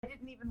I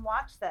didn't even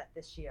watch that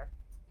this year.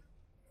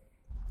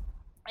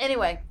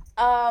 Anyway,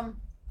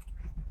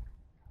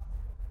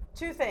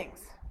 two things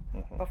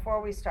before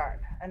we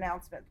start,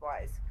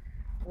 announcement-wise.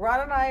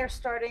 Ron and I are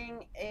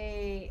starting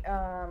a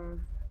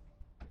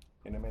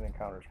Intimate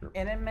Encounters group.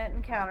 Intimate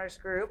Encounters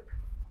group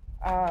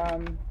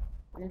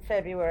in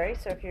February.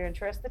 So if you're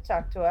interested,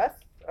 talk to us,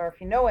 or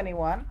if you know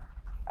anyone,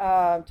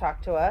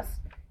 talk to us.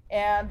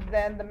 And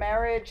then the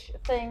marriage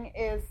thing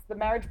is the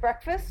marriage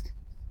breakfast,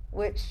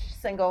 which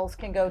singles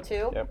can go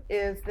to,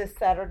 is this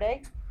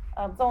Saturday.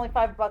 It's only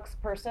 $5 a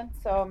person,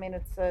 so I mean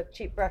it's a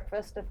cheap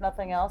breakfast, if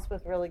nothing else,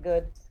 with really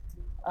good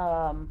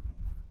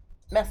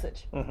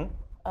message. So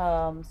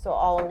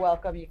all are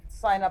welcome. You can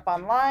sign up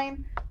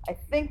online. I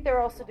think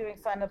they're also doing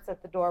sign-ups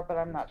at the door, but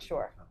I'm not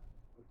sure.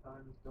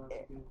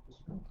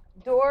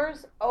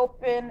 Doors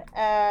open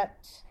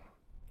at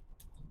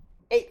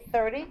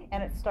 8:30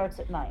 and it starts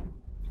at 9.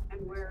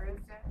 And where is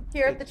it?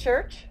 Here at the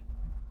church.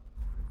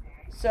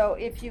 So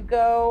if you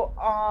go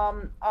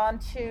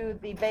onto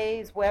the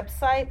Bay's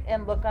website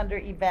and look under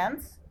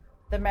events,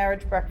 the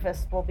marriage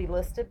breakfast will be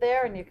listed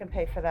there, and you can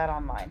pay for that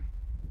online.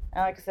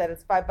 And like I said,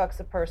 it's $5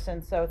 a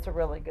person, so it's a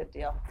really good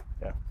deal.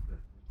 Yeah.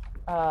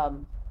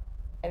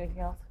 Anything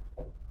else?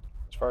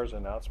 As far as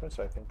announcements,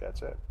 I think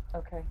that's it.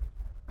 Okay.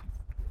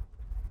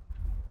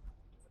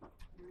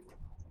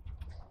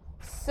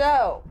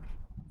 So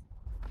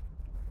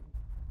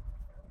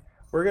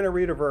we're going to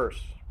read a verse,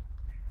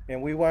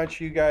 and we want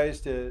you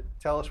guys to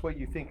tell us what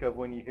you think of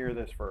when you hear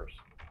this verse.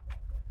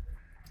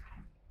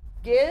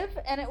 Give,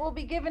 and it will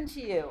be given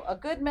to you, a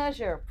good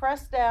measure,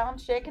 pressed down,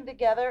 shaken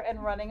together,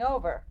 and running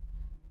over,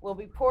 will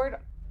be poured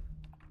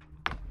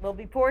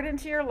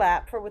into your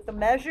lap. For with the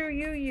measure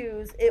you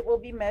use, it will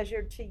be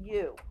measured to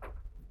you.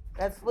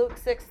 That's Luke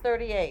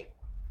 6:38.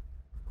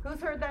 Who's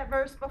heard that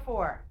verse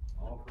before?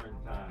 Offering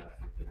time.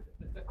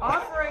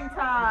 Offering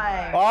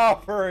time.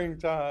 Offering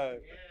time.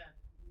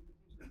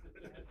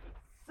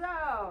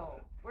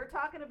 So, we're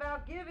talking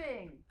about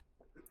giving.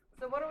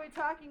 So what are we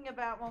talking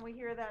about when we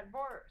hear that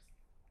verse?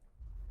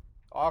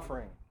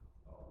 Offering.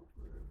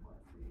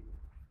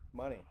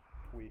 Money.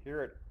 We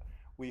hear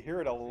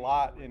it a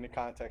lot in the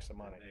context of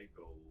money. They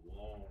go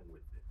along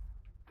with it.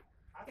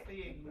 I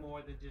see it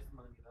more than just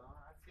money, though.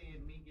 I see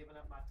it me giving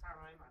up my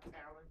time, my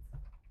talents,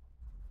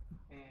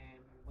 and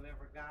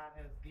whatever God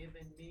has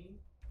given me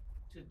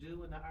to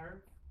do in the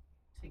earth,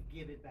 to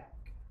give it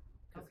back.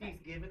 Because He's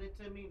given it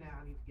to me, now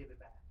I need to give it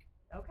back.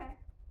 Okay.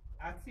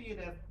 I see it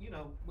as,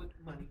 with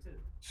money too.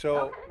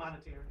 So,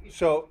 monetary.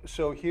 so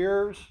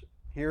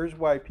here's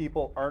why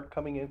people aren't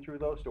coming in through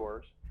those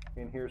doors,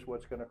 and here's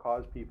what's going to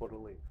cause people to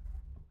leave.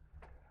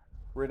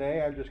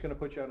 Renee, I'm just going to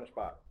put you on the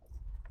spot.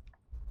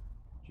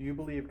 Do you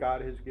believe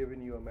God has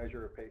given you a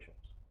measure of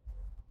patience?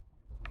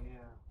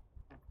 Yeah.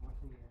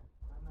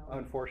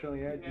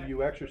 Unfortunately, yeah. Do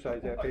you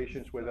exercise that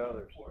patience with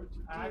others?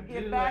 I Do you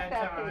give do back at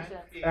that times.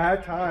 patience? Yeah,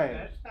 At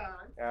times.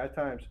 At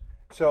times.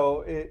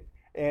 So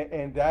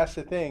and that's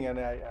the thing, and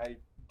I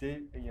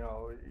did,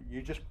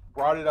 you just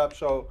brought it up.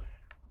 So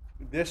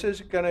this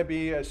is going to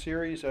be a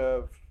series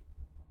of,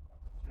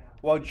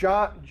 well,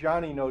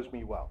 Johnny knows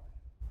me well.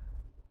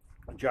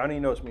 Johnny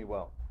knows me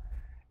well.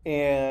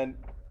 And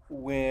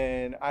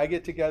when I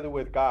get together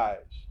with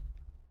guys,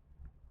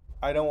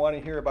 I don't want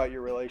to hear about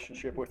your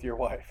relationship with your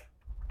wife.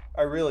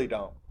 I really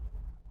don't.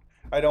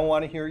 I don't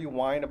want to hear you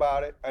whine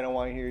about it. I don't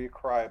want to hear you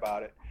cry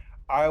about it.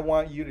 I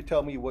want you to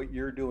tell me what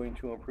you're doing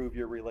to improve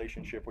your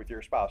relationship with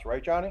your spouse.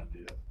 Right, Johnny?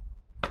 Yeah.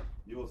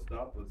 You'll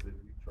stop us if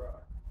you try.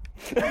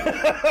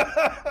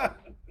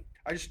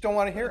 I just don't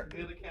want to hear it.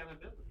 Good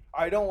accountability.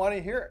 I don't want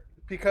to hear it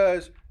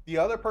because the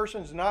other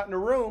person's not in the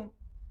room.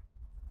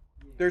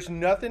 There's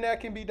nothing that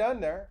can be done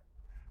there.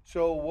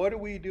 So what are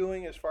we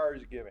doing as far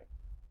as giving?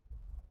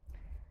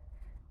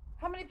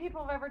 How many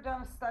people have ever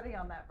done a study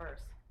on that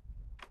verse?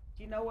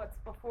 Do you know what's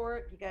before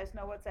it? You guys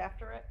know what's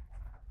after it?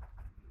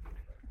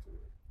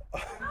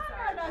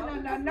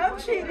 No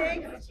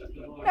cheating.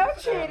 No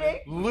cheating.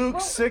 Luke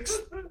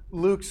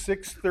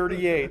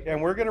 6:38, and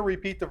we're going to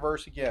repeat the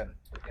verse again.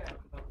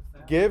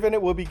 Give, and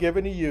it will be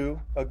given to you,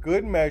 a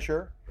good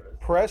measure,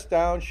 pressed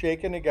down,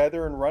 shaken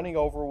together, and running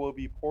over will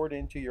be poured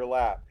into your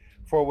lap.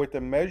 For with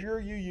the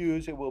measure you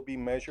use, it will be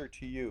measured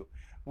to you.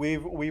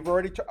 We've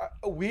already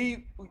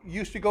we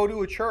used to go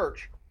to a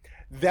church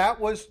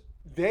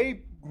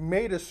they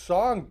made a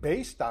song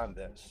based on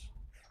this,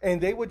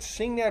 and they would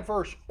sing that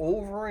verse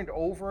over and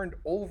over and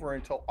over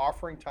until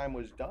offering time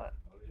was done,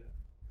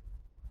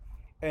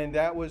 and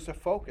that was the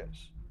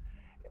focus.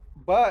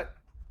 But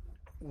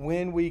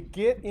when we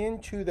get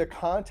into the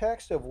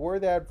context of where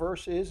that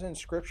verse is in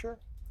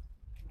Scripture,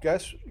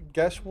 guess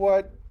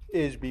what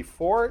is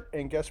before it,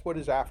 and guess what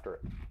is after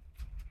it?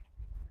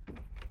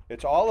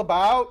 It's all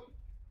about,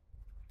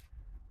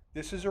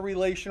 this is a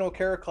relational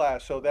care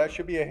class, so that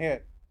should be a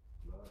hint.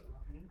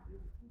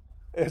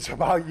 It's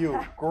about you.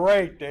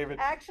 Great, David.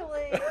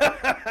 Actually,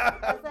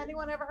 has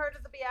anyone ever heard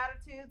of the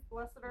Beatitudes?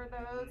 Blessed are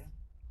those.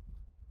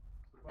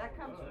 That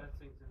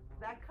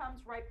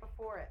comes right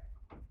before it.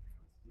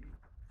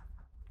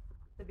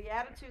 The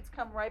Beatitudes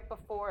come right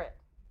before it.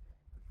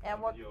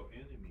 And what? Your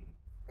enemy.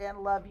 And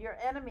love your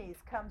enemies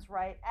comes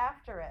right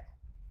after it.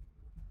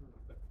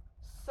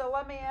 So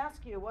let me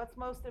ask you, what's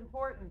most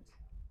important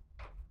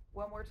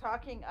when we're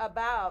talking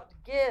about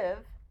give,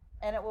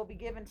 and it will be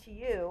given to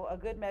you, a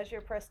good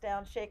measure, pressed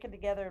down, shaken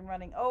together, and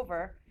running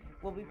over,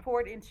 will be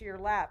poured into your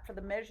lap. For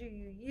the measure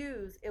you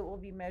use, it will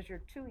be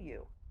measured to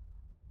you.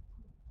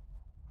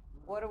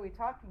 What are we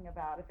talking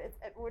about? If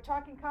we're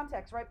talking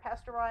context, right?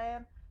 Pastor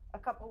Ryan, a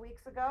couple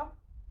weeks ago,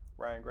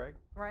 Ryan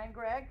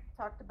Gregg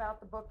talked about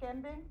the book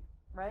ending,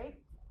 right?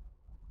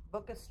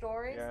 Book of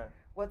stories. Yeah.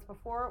 What's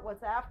before it,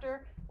 what's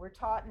after. We're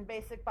taught in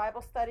basic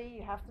Bible study,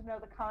 you have to know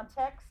the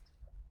context,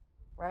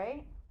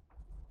 right?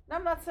 Now,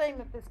 I'm not saying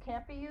that this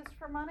can't be used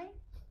for money,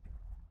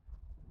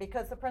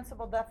 because the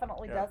principle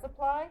definitely does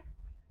apply.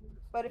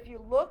 But if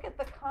you look at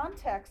the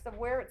context of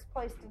where it's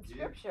placed in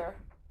Scripture,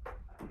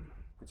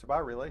 it's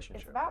about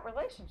relationship. It's about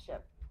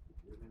relationship.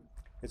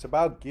 It's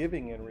about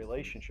giving in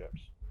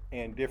relationships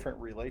and different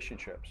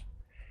relationships.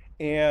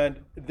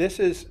 And this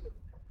is,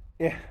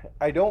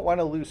 I don't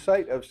want to lose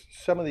sight of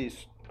some of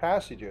these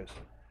passages,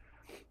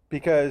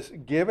 because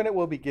given it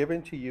will be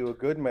given to you, a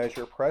good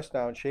measure, pressed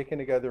down, shaken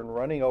together, and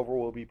running over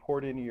will be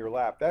poured into your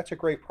lap. That's a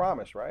great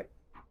promise, right?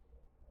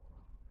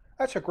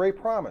 That's a great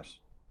promise.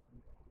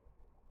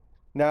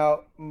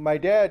 Now, my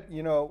dad,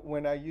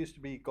 when I used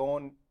to be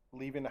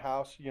leaving the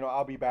house,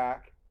 I'll be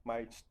back.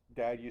 My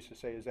dad used to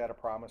say, is that a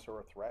promise or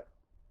a threat?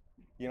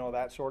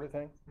 That sort of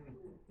thing.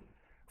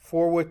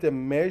 For with the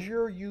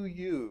measure you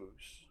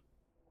use,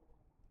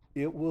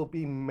 it will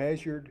be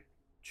measured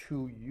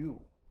to you.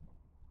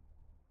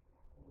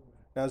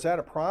 Now, is that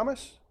a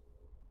promise?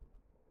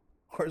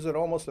 Or is it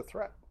almost a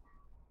threat?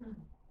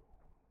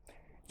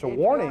 It's a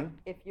warning.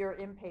 If you're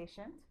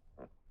impatient,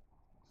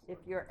 if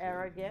you're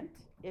arrogant,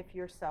 if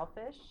you're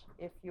selfish,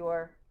 if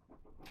you're,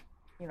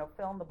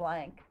 fill in the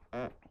blank.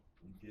 You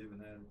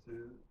giving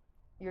attitude?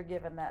 You're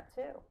given that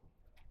too.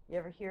 You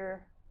ever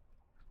hear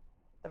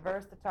the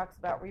verse that talks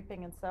about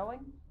reaping and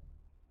sowing?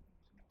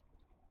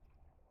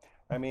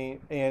 I mean,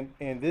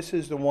 and this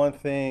is the one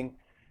thing,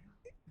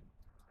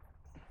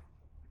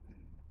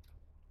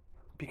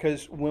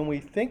 because when we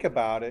think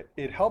about it,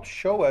 it helps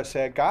show us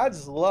that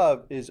God's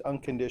love is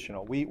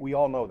unconditional. We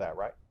all know that,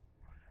 right?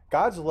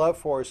 God's love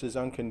for us is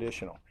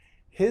unconditional.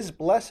 His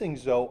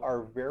blessings, though,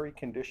 are very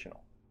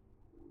conditional.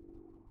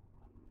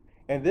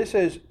 And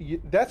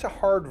that's a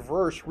hard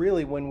verse,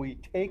 really, when we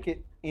take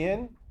it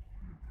in.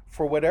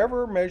 For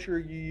whatever measure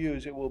you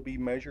use, it will be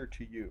measured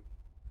to you.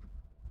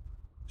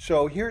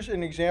 So here's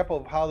an example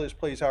of how this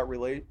plays out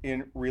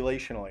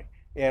relationally.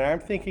 And I'm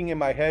thinking in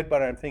my head,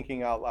 but I'm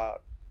thinking out loud.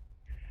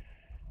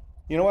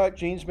 You know what?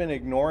 Jean's been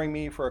ignoring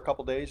me for a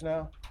couple days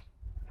now.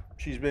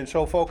 She's been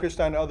so focused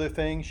on other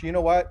things. You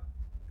know what?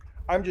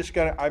 I'm just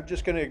gonna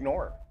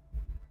ignore her.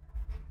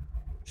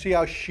 See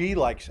how she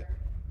likes it.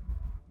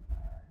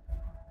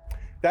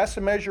 That's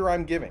the measure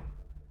I'm giving.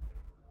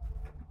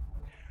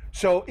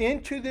 So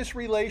into this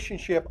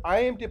relationship, I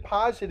am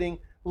depositing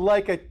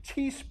like a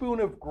teaspoon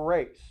of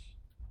grace.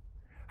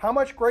 How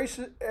much grace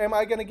am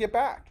I going to get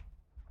back?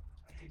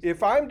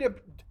 If I'm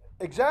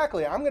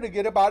I'm going to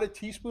get about a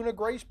teaspoon of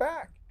grace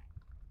back.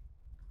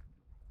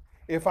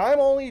 If I'm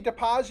only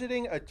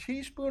depositing a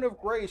teaspoon of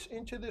grace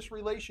into this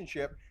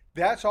relationship,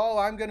 that's all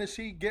I'm going to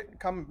see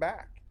coming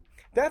back.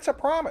 That's a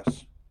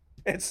promise.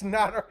 It's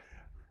not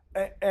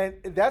and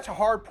that's a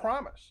hard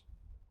promise.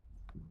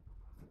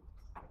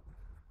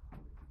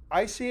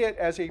 I see it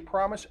as a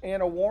promise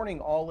and a warning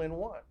all in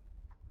one.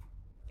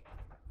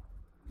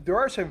 There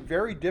are some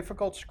very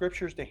difficult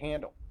scriptures to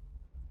handle.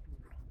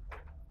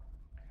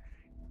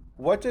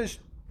 What does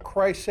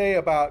Christ say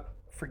about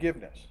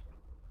forgiveness?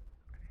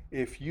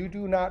 If you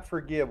do not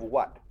forgive,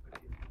 what?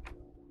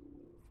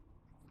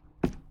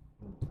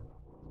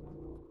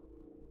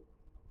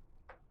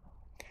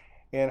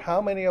 And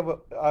how many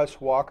of us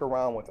walk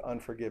around with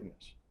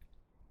unforgiveness?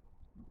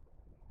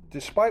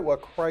 Despite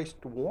what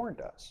Christ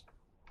warned us.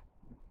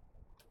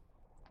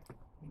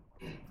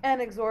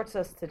 And exhorts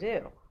us to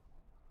do.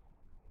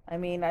 I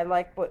mean, I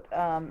like what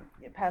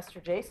Pastor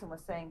Jason was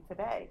saying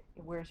today.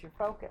 Where's your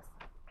focus?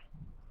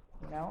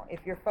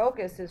 If your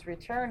focus is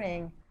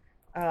returning,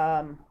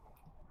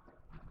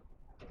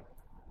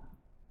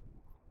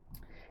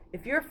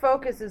 if your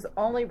focus is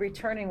only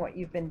returning what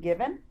you've been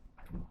given,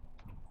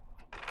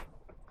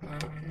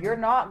 you're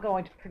not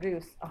going to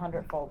produce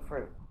 100-fold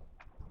fruit.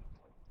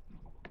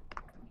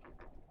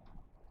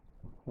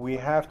 We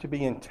have to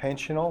be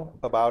intentional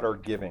about our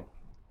giving.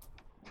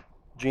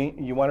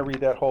 Jean, you want to read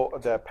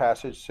that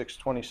passage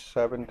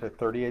 6:27 to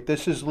 38?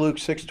 This is Luke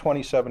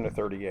 6:27 to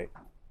 38.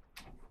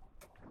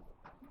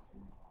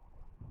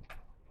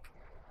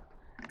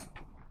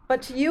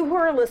 But to you who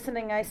are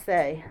listening, I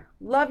say,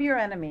 love your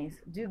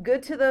enemies, do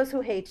good to those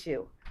who hate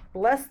you,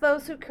 bless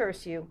those who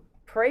curse you,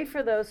 pray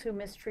for those who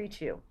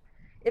mistreat you.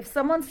 If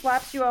someone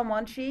slaps you on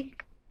one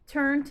cheek,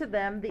 turn to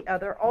them the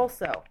other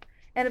also.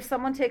 And if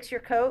someone takes your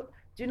coat,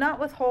 do not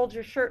withhold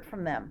your shirt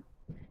from them.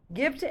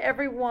 Give to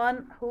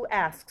everyone who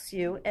asks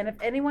you, and if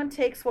anyone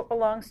takes what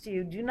belongs to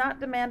you, do not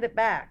demand it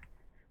back.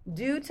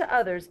 Do to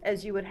others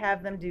as you would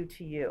have them do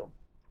to you.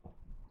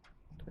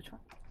 Which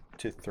one?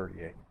 To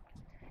 38.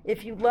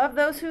 If you love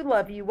those who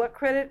love you, what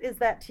credit is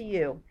that to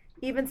you?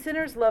 Even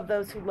sinners love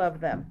those who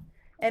love them.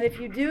 And if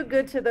you do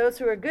good to those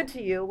who are good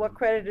to you, what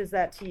credit is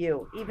that to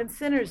you? Even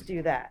sinners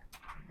do that.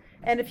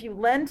 And if you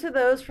lend to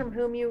those from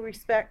whom you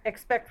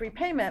expect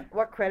repayment,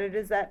 what credit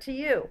is that to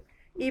you?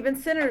 Even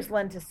sinners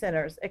lend to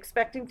sinners,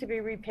 expecting to be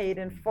repaid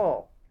in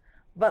full.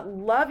 But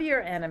love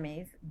your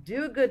enemies,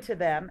 do good to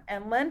them,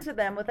 and lend to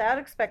them without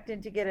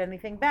expecting to get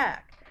anything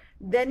back.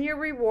 Then your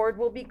reward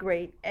will be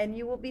great, and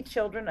you will be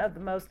children of the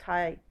Most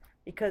High,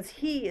 because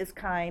He is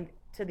kind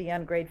to the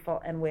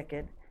ungrateful and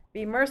wicked.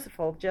 Be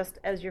merciful, just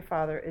as your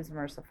Father is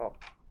merciful.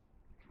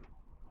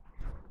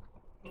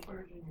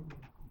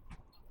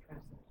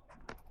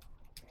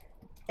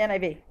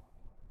 NIV.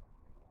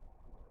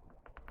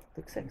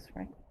 Luke 6,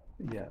 right?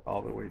 Yeah,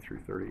 all the way through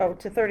 38. Oh,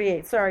 to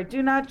 38. Sorry.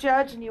 Do not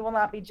judge, and you will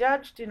not be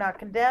judged. Do not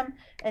condemn,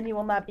 and you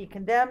will not be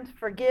condemned.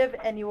 Forgive,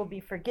 and you will be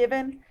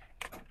forgiven.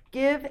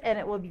 Give, and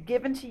it will be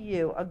given to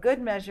you. A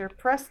good measure,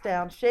 pressed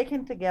down,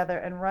 shaken together,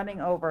 and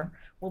running over,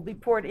 will be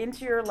poured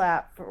into your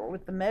lap. For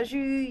with the measure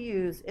you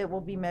use, it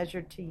will be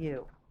measured to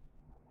you.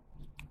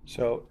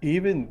 So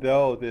even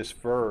though this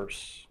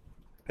verse,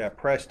 that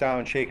pressed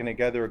down, shaken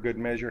together, a good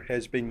measure,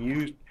 has been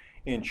used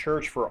in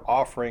church for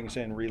offerings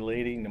and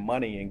relating to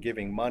money and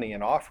giving money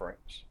and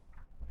offerings.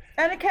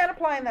 And it can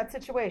apply in that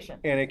situation.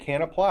 And it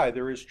can apply.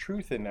 There is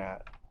truth in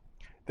that.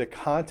 The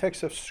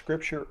context of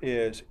Scripture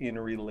is in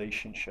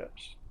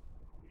relationships.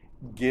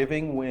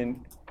 Giving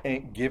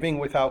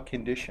without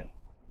condition.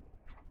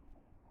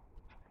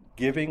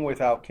 Giving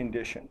without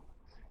condition.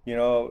 You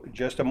know,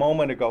 just a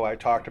moment ago I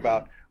talked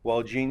about,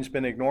 well, Jean's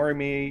been ignoring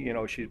me. You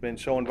know, she's been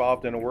so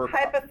involved in her work.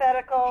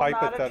 Hypothetical,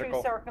 not a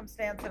true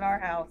circumstance in our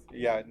house.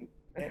 Yeah.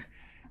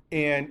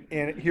 And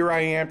here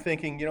I am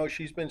thinking, you know,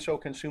 she's been so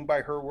consumed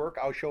by her work,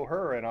 I'll show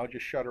her and I'll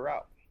just shut her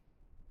out.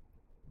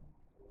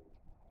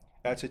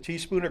 That's a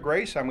teaspoon of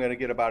grace. I'm going to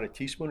get about a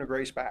teaspoon of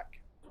grace back.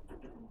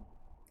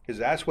 Because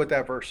that's what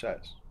that verse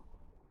says.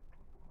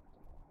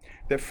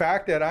 The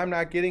fact that I'm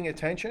not getting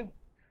attention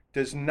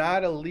does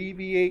not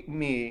alleviate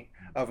me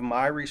of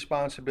my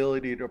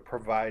responsibility to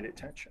provide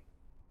attention.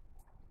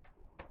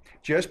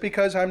 Just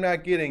because I'm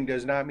not getting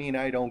does not mean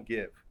I don't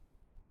give.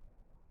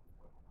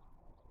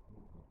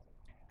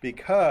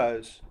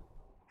 Because,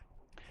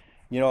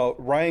 you know,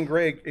 Ryan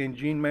Gregg, and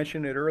Jean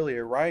mentioned it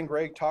earlier, Ryan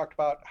Gregg talked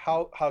about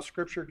how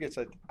Scripture gets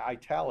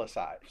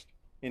italicized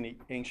in the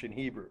ancient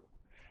Hebrew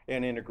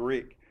and in the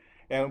Greek.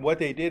 And what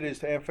they did is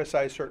to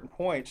emphasize certain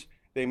points.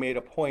 They made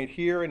a point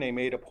here and they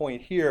made a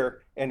point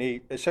here, and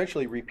they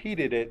essentially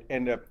repeated it.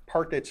 And the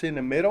part that's in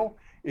the middle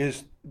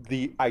is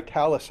the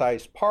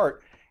italicized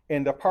part.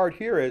 And the part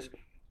here is,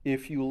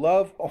 if you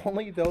love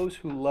only those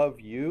who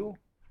love you,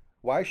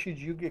 why should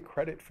you get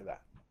credit for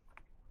that?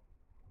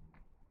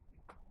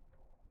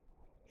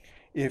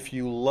 If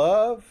you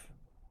love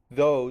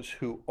those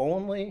who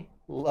only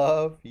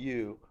love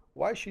you,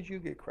 why should you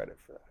get credit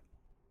for that?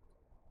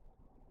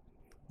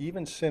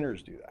 Even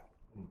sinners do that.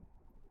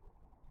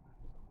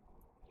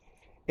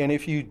 And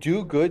if you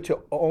do good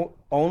to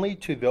only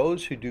to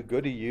those who do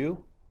good to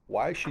you,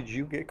 why should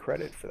you get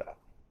credit for that?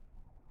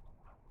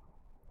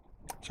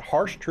 It's a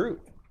harsh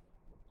truth.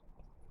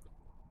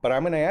 But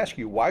I'm going to ask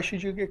you, why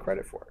should you get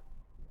credit for it?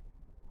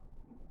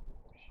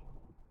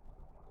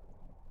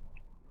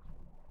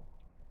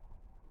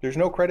 There's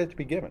no credit to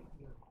be given.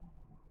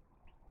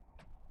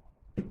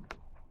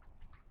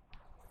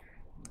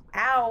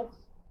 Ow.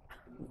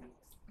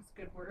 That's a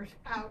good word.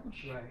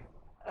 Ouch. Right.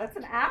 That's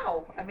an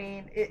ow. I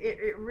mean,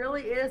 it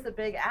really is a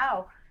big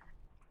ow.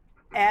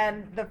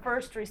 And the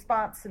first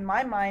response in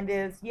my mind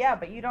is, yeah,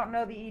 but you don't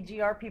know the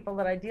EGR people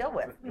that I deal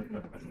with.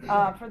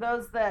 For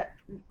those that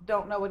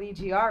don't know what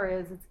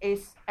EGR is,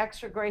 it's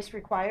extra grace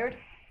required.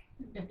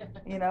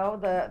 You know,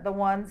 the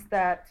ones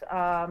that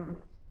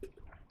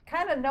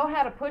kind of know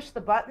how to push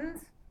the buttons,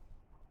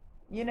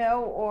 you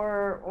know,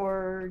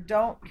 or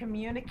don't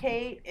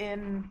communicate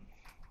in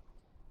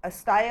a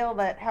style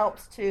that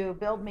helps to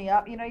build me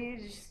up. You know, you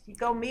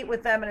go meet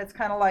with them and it's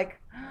kind of like,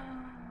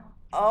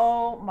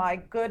 oh my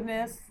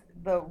goodness,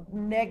 the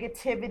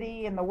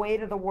negativity and the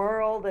weight of the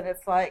world, and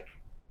it's like,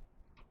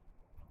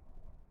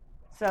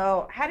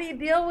 so how do you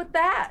deal with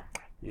that?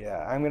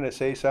 Yeah, I'm going to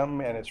say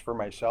something, and it's for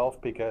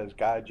myself because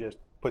God just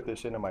put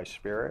this into my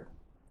spirit.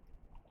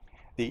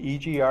 The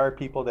EGR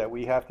people that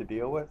we have to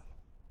deal with,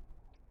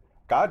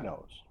 God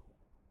knows.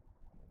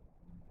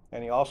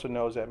 And He also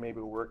knows that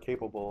maybe we're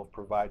capable of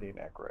providing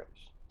that grace.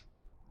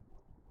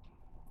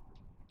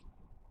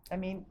 I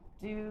mean,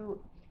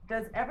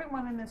 does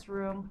everyone in this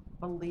room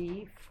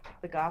believe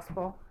the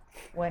gospel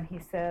when He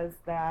says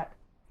that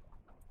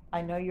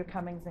I know your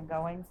comings and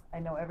goings, I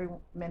know every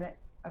minute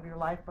of your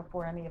life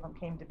before any of them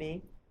came to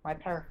be? My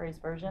paraphrase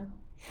version.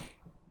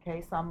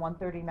 Okay, Psalm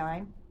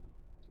 139.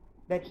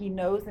 That He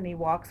knows and He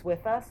walks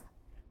with us.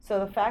 So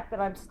the fact that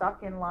I'm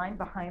stuck in line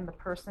behind the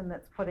person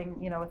that's putting,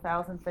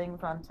 1,000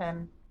 things on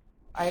 10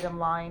 item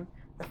line,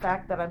 the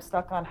fact that I'm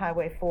stuck on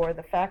Highway 4,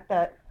 the fact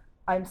that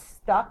I'm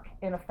stuck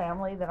in a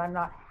family that I'm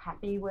not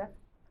happy with,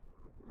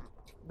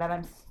 that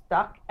I'm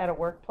stuck at a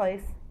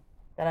workplace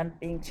that I'm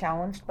being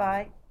challenged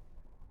by,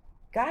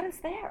 God is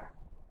there.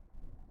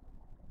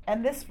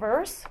 And this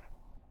verse,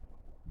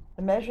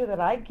 the measure that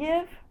I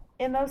give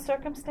in those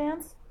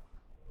circumstances,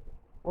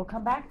 will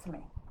come back to me.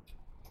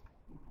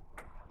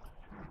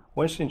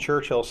 Winston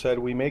Churchill said,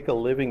 "We make a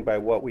living by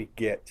what we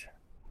get.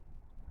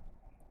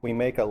 We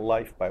make a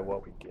life by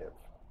what we give."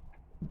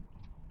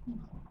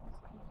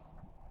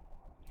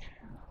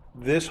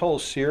 This whole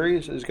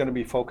series is going to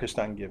be focused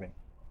on giving.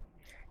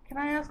 Can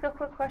I ask a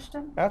quick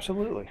question?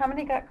 Absolutely. How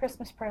many got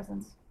Christmas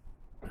presents?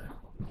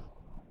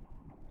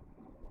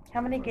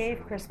 How many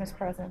gave Christmas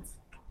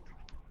presents?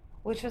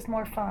 Which was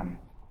more fun,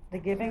 the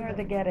giving or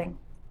the getting?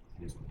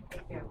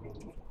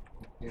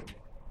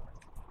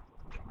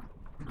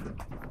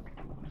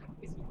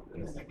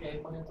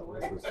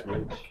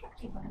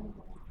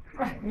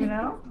 You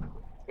know,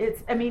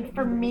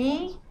 for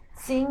me,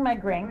 seeing my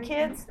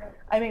grandkids,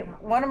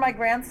 one of my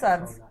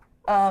grandsons,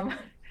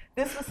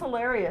 this was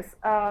hilarious.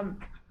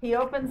 We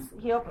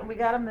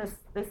got him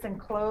this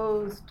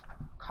enclosed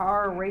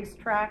car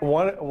racetrack.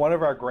 One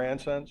of our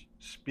grandsons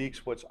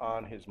speaks what's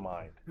on his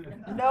mind.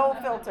 No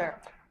filter.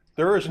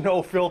 There is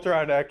no filter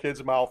on that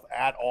kid's mouth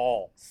at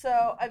all.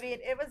 So,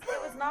 it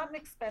was not an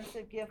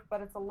expensive gift,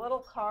 but it's a little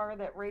car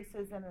that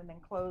races in an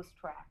enclosed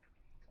track.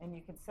 And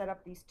you can set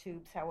up these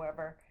tubes,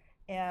 however.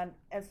 And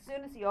as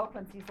soon as he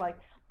opens, he's like,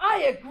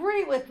 "I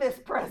agree with this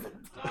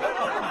present."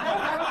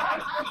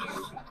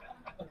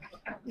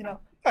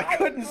 I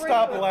couldn't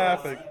stop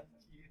laughing.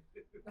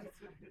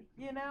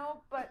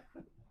 But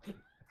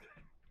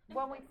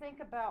when we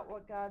think about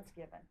what God's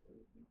given,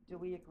 do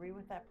we agree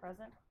with that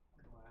present?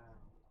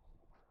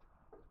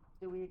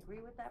 Do we agree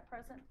with that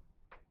present?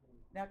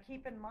 Now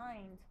keep in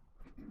mind,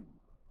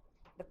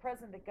 the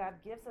present that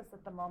God gives us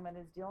at the moment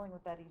is dealing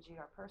with that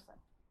EGR person.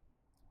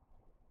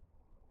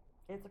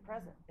 It's a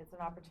present. It's an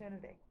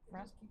opportunity. It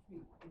just keeps me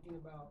thinking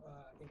about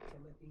in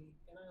Timothy,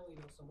 and I only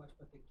know so much,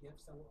 but the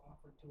gifts that were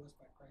offered to us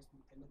by Christ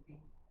in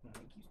Timothy,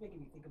 it keeps making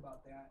me think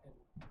about that, and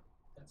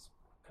that's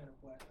kind of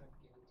what I'm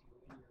getting to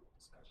in your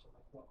discussion.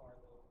 Like, what are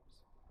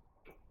those?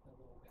 A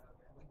little bit of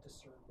it, like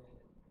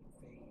discernment and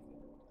faith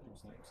and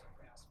those types of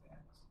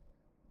aspects.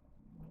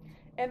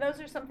 And those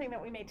are something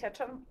that we may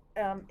touch on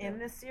in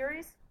this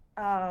series.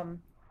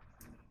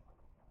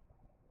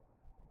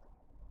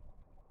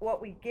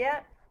 What we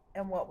get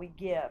and what we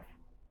give,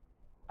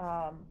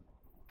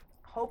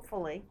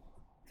 hopefully,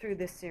 through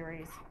this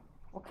series,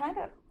 will kind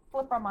of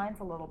flip our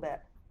minds a little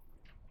bit.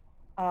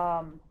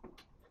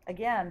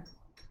 Again,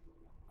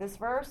 this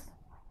verse,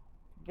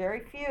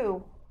 very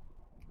few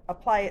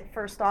apply it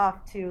first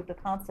off to the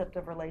concept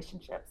of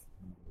relationships.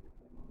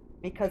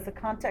 Because the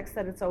context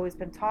that it's always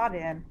been taught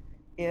in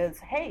is,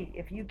 hey,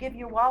 if you give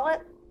your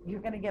wallet,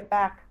 you're going to get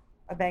back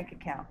a bank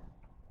account.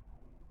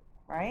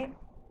 Right?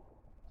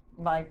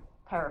 My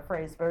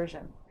paraphrased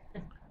version.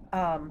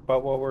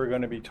 But what we're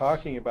going to be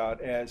talking about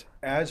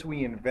as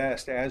we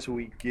invest, as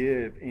we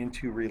give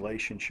into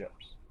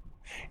relationships.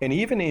 And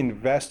even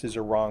invest is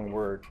a wrong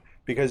word.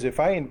 Because if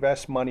I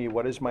invest money,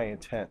 what is my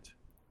intent?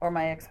 Or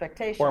my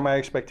expectation. Or my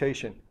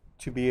expectation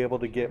to be able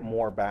to get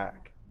more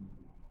back.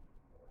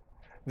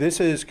 This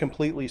is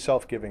completely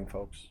self-giving,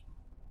 folks.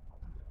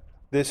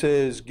 This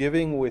is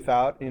giving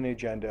without an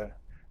agenda.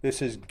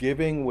 This is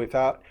giving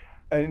without...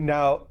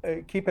 Now,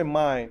 keep in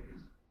mind,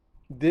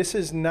 this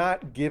is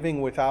not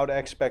giving without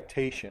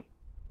expectation.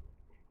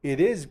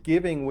 It is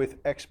giving with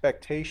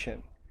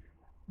expectation,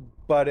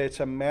 but it's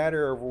a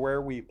matter of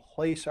where we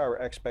place our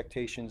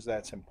expectations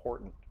that's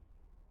important.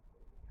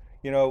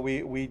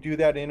 We do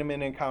that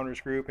Intimate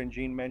Encounters group, and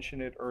Jean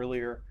mentioned it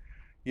earlier.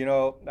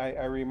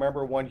 I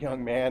remember one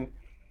young man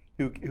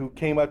who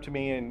came up to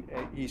me, and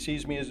he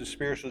sees me as a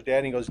spiritual dad,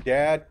 and he goes,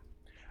 "Dad,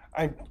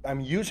 I'm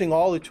using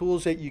all the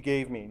tools that you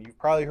gave me." And you've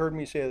probably heard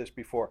me say this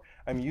before.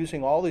 I'm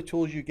using all the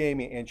tools you gave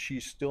me, and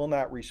she's still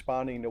not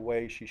responding the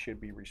way she should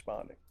be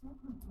responding.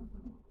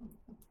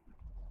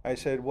 I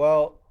said,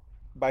 well,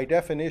 by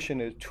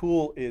definition, a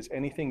tool is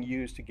anything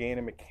used to gain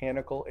a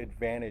mechanical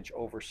advantage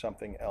over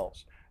something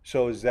else.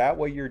 So is that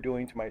what you're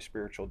doing to my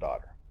spiritual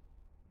daughter?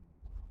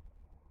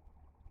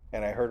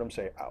 And I heard him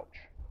say,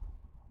 ouch.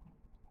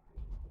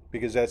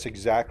 Because that's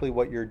exactly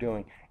what you're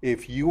doing.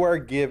 If you are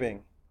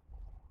giving,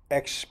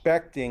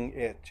 expecting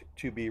it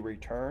to be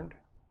returned,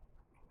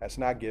 that's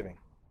not giving.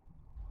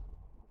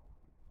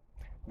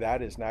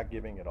 That is not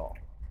giving at all.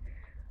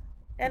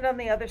 And on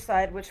the other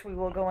side, which we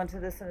will go into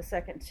this in a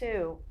second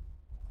too,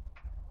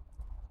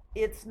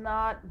 it's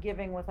not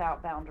giving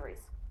without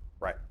boundaries.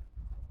 Right.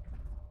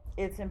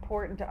 It's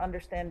important to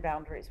understand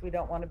boundaries. We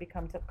don't want to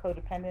become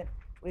codependent.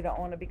 We don't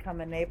want to become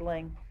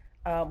enabling.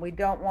 We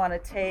don't want to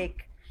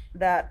take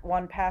that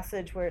one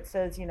passage where it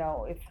says,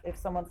 if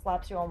someone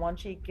slaps you on one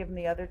cheek, give them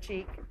the other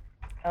cheek,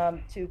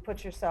 to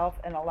put yourself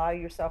and allow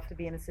yourself to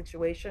be in a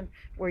situation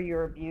where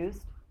you're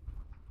abused,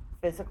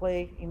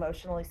 physically,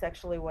 emotionally,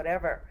 sexually,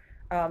 whatever.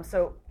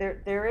 So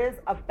there is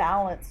a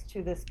balance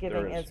to this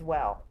giving as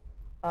well.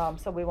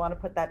 So we want to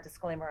put that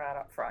disclaimer out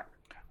up front.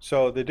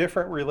 So the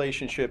different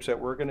relationships that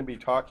we're going to be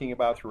talking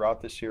about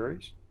throughout this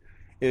series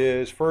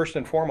is, first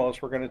and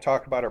foremost, we're going to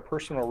talk about our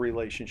personal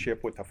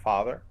relationship with the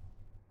Father,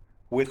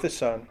 with the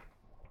Son,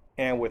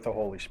 and with the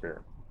Holy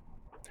Spirit.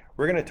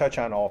 We're going to touch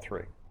on all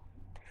three.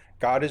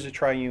 God is a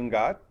triune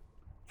God,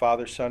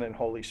 Father, Son, and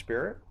Holy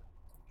Spirit.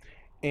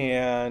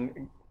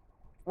 And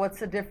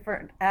What's the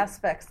different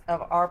aspects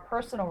of our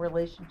personal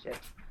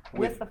relationships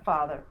with the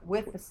Father,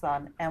 with the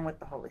Son, and with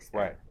the Holy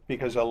Spirit? right,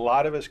 because a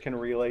lot of us can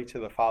relate to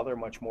the Father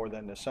much more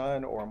than the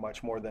Son or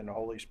much more than the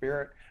Holy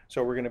Spirit.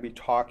 So we're going to be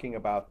talking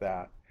about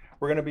that.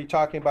 We're going to be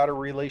talking about a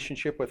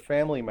relationship with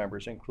family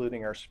members,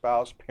 including our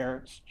spouse,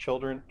 parents,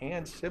 children,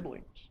 and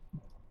siblings.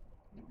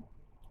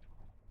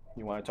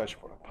 You want to touch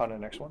upon the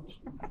next ones?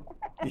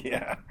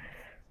 Yeah.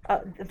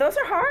 Those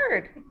are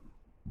hard.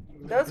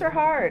 Those are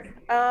hard.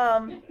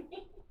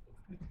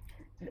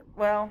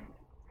 Well,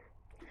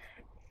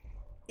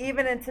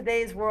 even in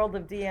today's world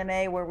of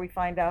DNA, where we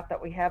find out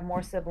that we have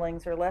more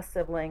siblings or less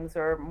siblings,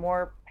 or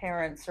more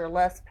parents or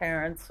less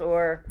parents,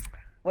 or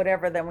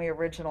whatever than we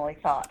originally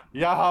thought.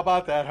 Yeah, how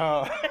about that,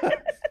 huh?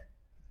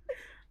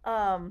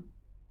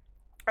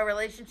 Our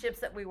relationships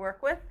that we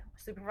work with,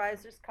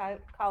 supervisors,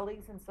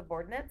 colleagues, and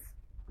subordinates,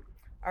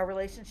 our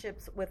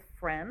relationships with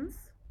friends,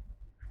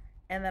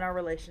 and then our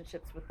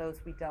relationships with those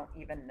we don't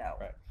even know.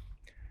 Right.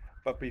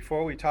 But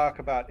before we talk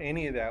about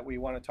any of that, we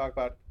want to talk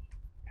about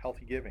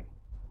healthy giving.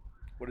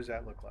 What does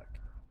that look like?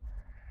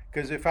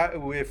 Because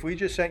if we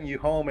just sent you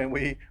home and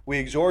we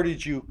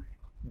exhorted you,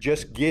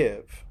 just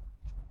give,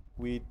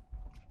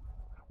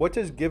 what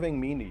does giving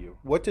mean to you?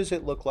 What does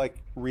it look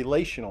like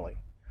relationally?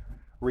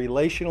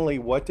 Relationally,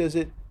 what does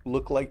it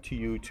look like to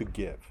you to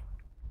give?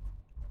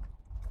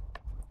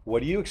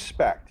 What do you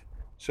expect?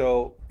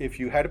 So if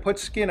you had to put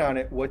skin on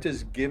it, what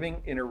does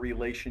giving in a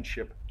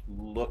relationship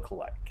look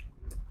like?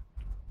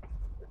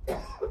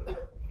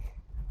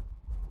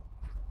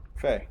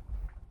 Faye.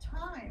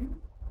 Time.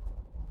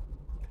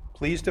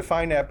 Please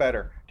define that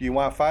better. Do you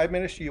want 5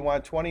 minutes? Do you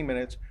want 20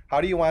 minutes?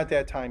 How do you want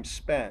that time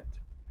spent?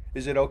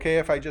 Is it okay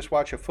if I just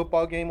watch a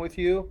football game with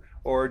you?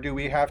 Or do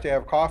we have to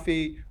have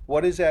coffee?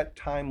 What does that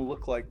time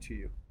look like to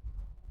you?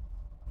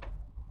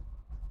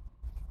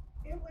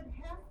 It would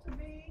have to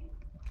be.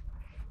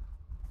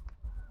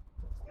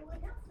 It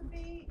would have to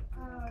be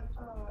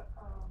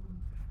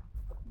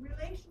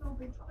relational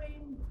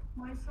between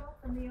myself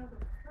and the other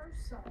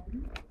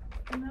person.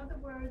 In other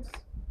words,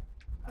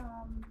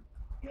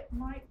 it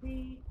might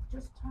be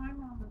just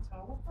time on the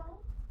telephone,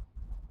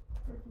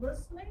 with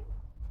listening,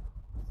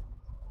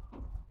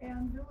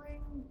 and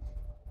doing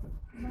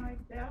my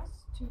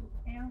best to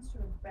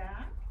answer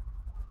back.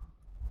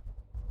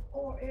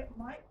 Or it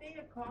might be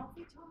a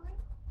coffee time,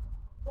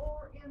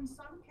 or in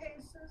some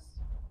cases,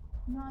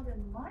 not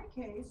in my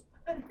case,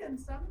 but in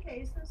some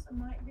cases, it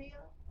might be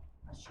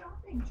a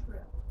shopping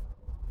trip.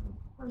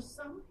 For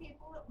some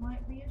people, it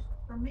might be,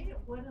 for me, it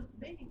wouldn't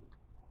be.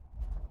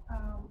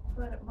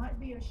 But it might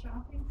be a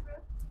shopping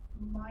trip,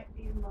 might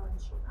be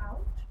lunch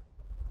out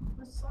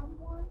with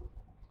someone,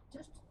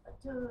 just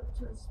to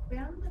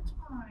spend the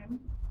time.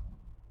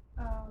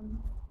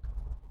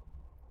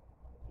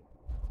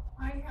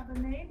 I have a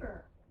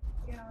neighbor,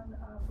 and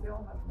we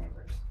all have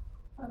neighbors,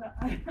 but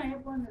I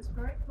have one that's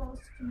very close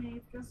to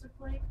me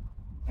physically,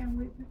 and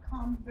we've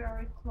become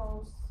very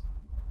close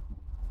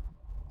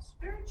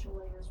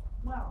spiritually as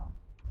well.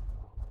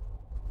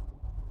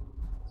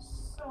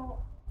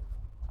 So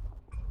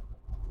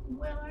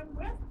when I'm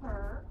with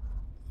her,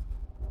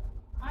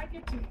 I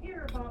get to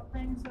hear about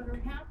things that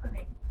are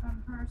happening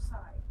on her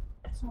side.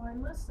 So I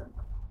listen,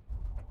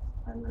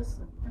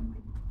 and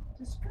we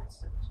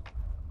discuss it.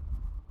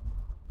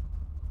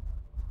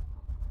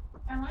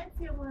 And I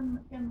feel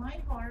in my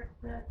heart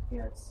that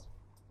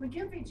we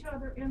give each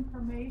other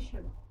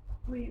information.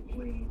 We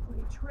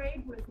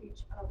trade with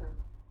each other.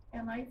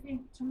 And I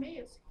think, to me,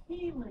 it's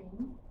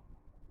healing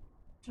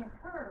to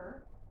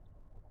her.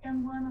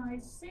 And when I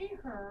see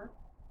her,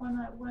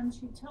 when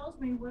she tells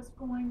me what's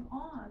going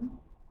on,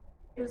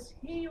 is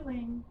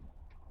healing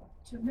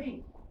to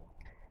me.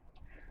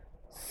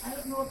 I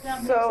don't know if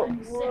that makes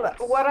any sense.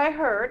 So what I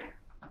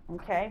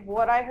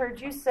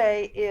heard you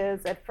say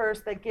is at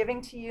first that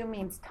giving to you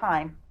means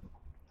time,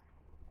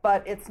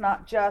 but it's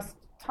not just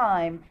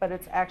time, but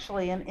it's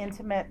actually an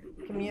intimate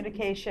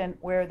communication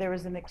where there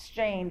is an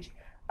exchange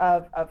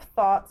of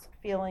thoughts,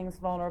 feelings,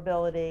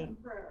 vulnerability,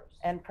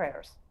 and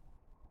prayers.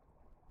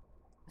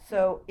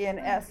 So in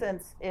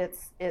essence,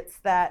 it's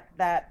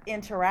that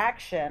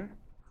interaction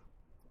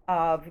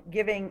of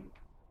giving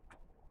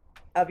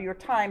of your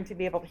time to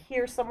be able to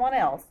hear someone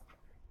else,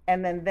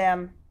 and then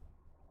them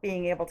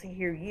being able to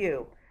hear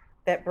you,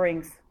 that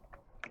brings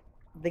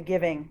the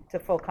giving to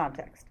full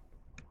context.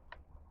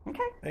 Okay.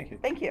 Thank you.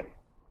 Thank you.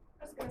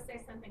 I was going to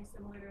say something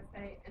similar to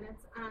Faye, and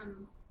it's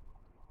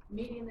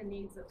meeting the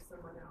needs of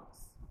someone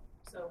else.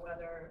 So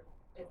whether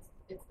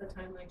it's the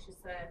time, like she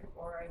said,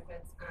 or if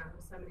it's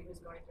somebody who's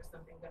going through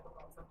something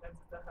difficult. Sometimes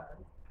it's a hug.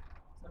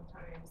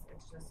 Sometimes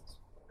it's just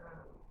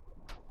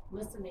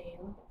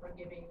listening or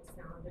giving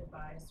sound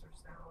advice or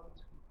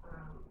sound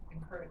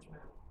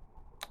encouragement.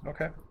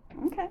 Okay.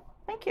 Okay,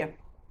 thank you.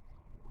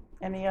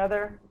 Any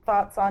other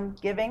thoughts on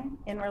giving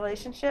in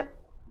relationship?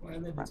 Where I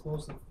live, it's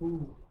mostly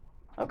food.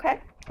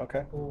 Okay, Okay.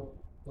 People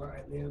where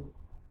I live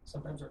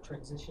sometimes are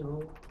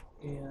transitional,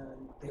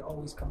 and they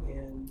always come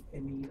in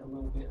and need a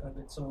little bit of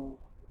it. So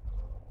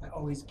I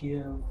always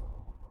give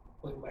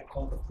what you might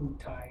call the food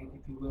tithe,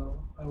 if you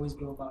will. I always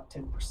give about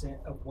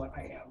 10% of what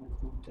I have in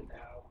food to the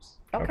house.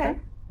 okay,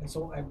 And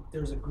so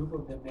there's a group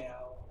of them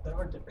now that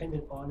aren't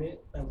dependent on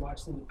it. I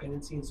watch the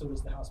dependency, and so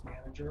does the house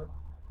manager.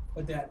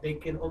 But that they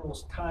can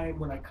almost time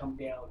when I come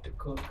down to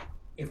cook,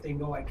 if they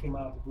know I came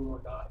out of the room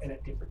or not, and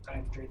at different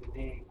times during the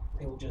day,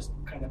 they will just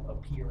kind of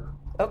appear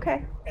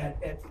okay,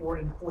 at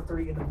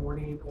 4:30 in the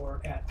morning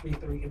or at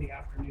 3:30 in the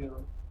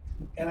afternoon.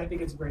 And I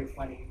think it's very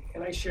funny.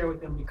 And I share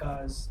with them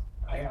because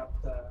I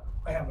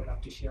have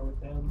enough to share with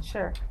them.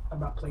 sure. I'm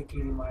not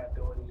placating my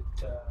ability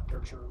to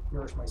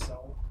nourish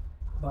myself,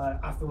 but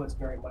I feel it's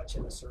very much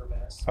in the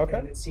service. Okay.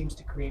 And it seems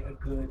to create a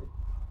good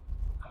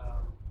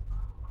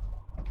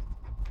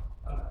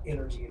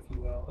energy, if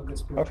you will, a good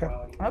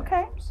spirituality. in the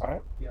Okay. house. All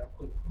right. Yeah,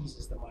 it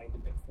eases the mind a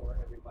bit for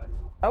everybody.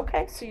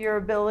 Okay, so your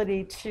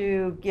ability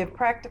to give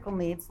practical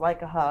needs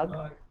like a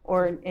hug,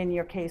 or in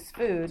your case,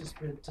 food.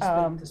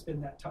 To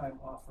spend that time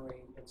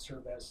offering and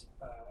serve as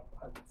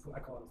I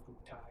call it a food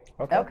tithe.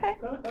 Okay. Okay,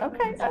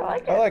 okay, I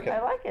like it. I like it.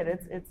 I like it.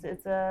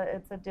 It's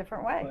a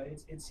different way. But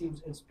it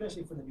seems,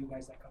 especially for the new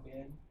guys that come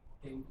in,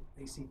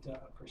 they seem to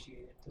appreciate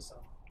it to some.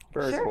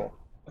 Very Sure. cool.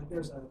 But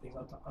there's other things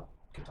I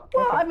could talk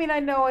Well, about. I mean, I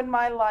know in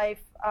my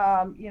life,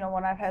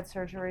 when I've had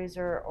surgeries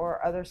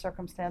or other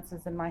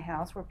circumstances in my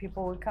house where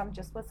people would come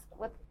just with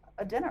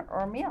a dinner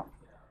or a meal.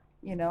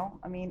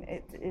 I mean,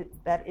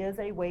 that is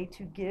a way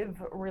to give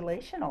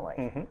relationally.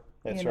 Mm-hmm.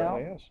 It you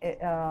certainly know? is.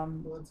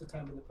 Well, it's the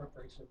time of the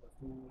preparation of the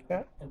food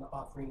Yeah. and the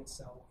offering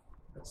itself.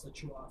 That's the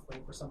true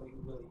offering for somebody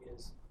who really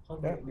is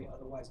hungry Yeah. and may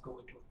otherwise go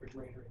into a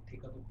refrigerator and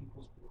take other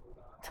people's food or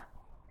not.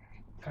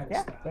 Kind of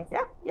Yeah. stuff.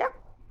 Yeah,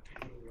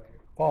 Anyway,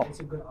 Paul, it's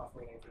a good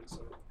offering, I think.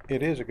 So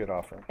it is a good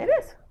offering. it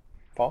is.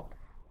 Paul?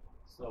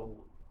 So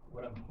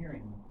what I'm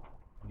hearing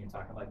when you're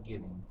talking about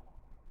giving,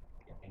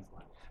 yeah, thanks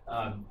a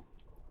lot.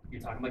 You're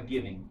talking about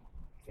giving,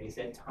 okay,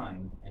 said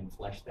time and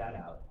flesh that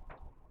out.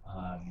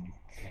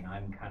 And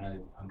I'm kind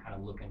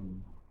of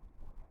looking,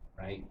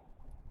 right?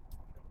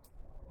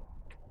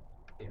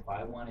 If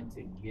I wanted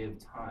to give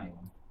time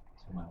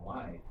to my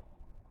wife,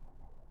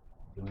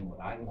 doing what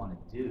I want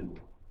to do,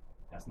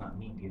 that's not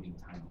me giving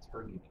time, it's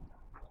her giving time.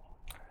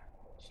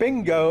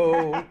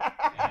 Bingo!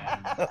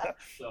 And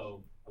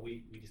so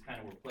we just kind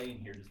of were playing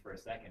here just for a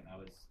second. I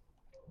was,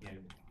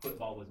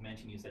 football was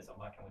mentioned. You said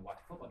something about, can we watch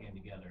a football game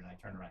together? And I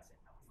turned around and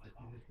said,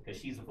 no, because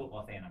she's a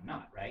football fan, I'm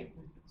not, right?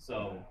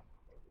 So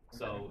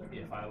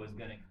if I was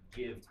gonna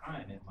give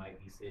time, it might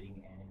be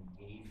sitting and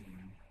engaging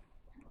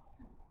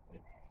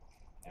with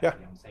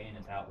actually, I'm saying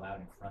this out loud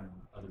in front of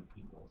other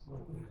people.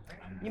 So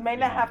You may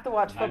not have to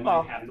watch I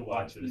football. might have to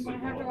watch the Super might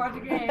have to Bowl. watch a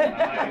game. I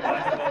might be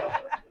watching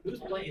football. Who's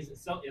playing? Is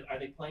it are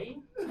they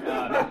playing?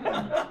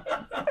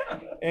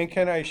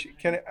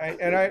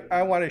 And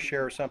I want to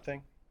share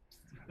something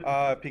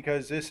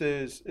because this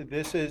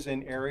is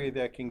an area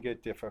that can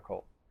get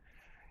difficult.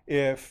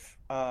 If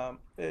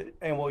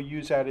and we'll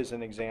use that as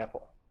an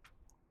example.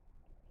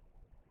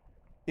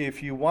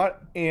 If you want,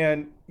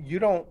 and you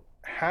don't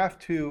have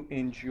to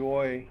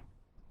enjoy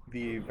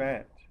the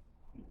event.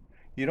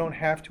 You don't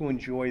have to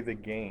enjoy the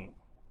game.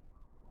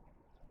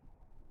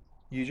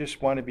 You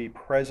just want to be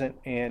present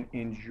and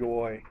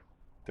enjoy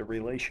the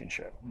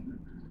relationship.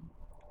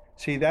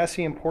 See, that's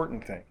the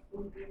important thing.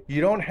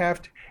 You don't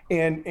have to,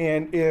 and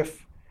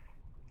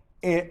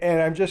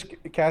I'm just,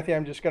 Kathy,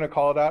 I'm just going to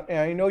call it out, and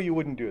I know you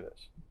wouldn't do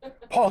this.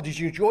 Paul, did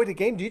you enjoy the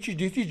game? Did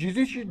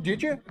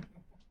you?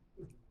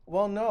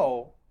 Well,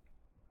 no,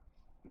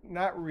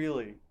 not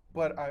really.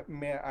 But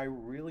I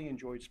really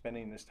enjoyed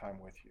spending this time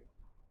with you.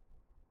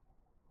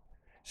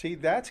 See,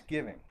 that's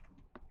giving.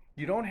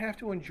 You don't have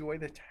to enjoy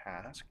the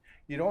task.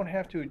 You don't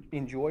have to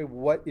enjoy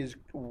what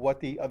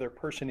the other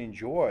person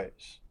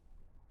enjoys.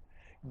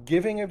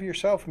 Giving of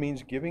yourself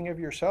means giving of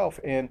yourself,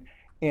 and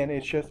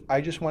it's just,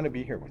 I just want to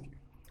be here with you.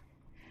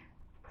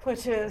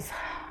 Which is,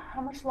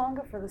 how much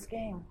longer for this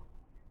game?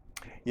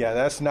 Yeah,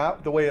 that's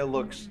not the way it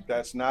looks.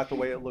 That's not the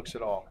way it looks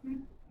at all.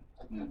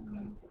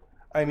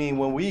 I mean,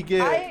 when we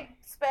give... I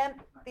spent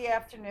the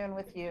afternoon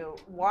with you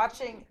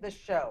watching the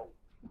show.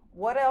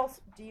 What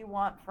else do you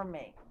want from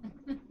me?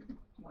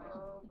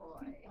 Oh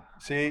boy.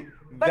 See,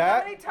 But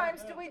that... how many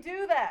times do we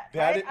do that?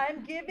 That Right? is-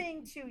 I'm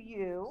giving to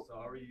you.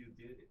 Sorry you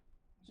did it.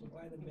 So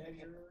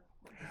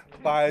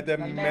By the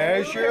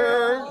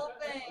measure Whole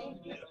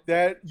thing.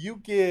 that you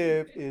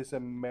give is a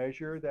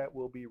measure that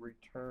will be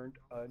returned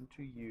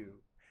unto you.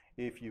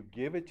 If you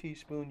give a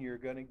teaspoon, you're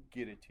going to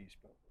get a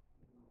teaspoon.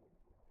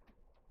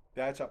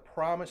 That's a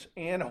promise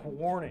and a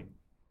warning.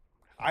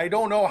 I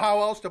don't know how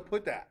else to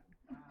put that.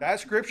 That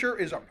scripture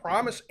is a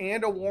promise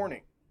and a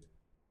warning.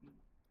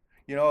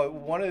 You know,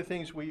 one of the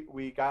things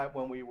we got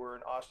when we were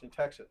in Austin,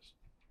 Texas,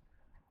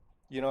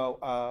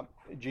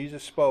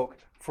 Jesus spoke,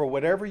 for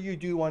whatever you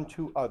do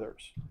unto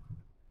others,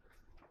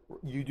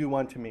 you do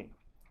unto me.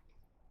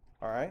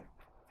 All right?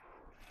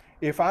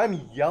 If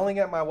I'm yelling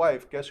at my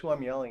wife, guess who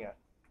I'm yelling at?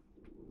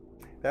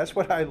 That's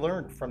what I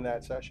learned from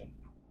that session.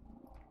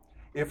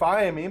 If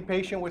I am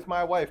impatient with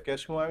my wife,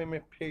 guess who I'm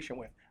impatient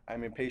with?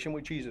 I'm impatient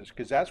with Jesus,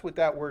 because that's what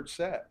that word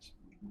says.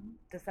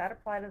 Does that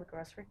apply to the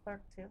grocery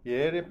clerk too?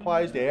 It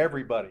applies to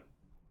everybody.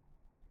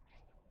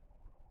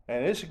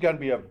 And this is going to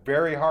be a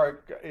very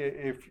hard,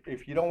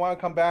 if you don't want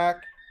to come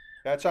back,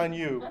 that's on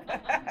you.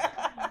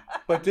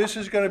 But this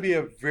is going to be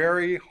a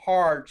very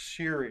hard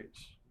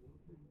series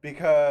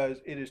because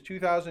it is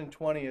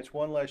 2020. It's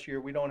one less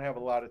year. We don't have a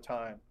lot of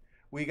time.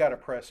 We got to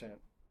press in.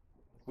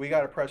 We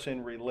got to press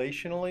in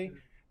relationally.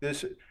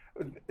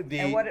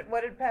 And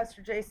what did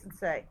Pastor Jason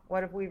say?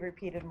 What have we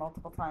repeated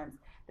multiple times?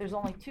 There's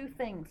only two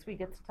things we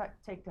get to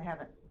take to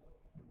heaven.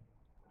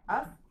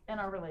 Us and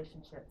our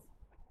relationships.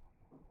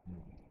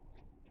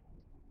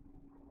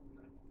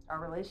 Our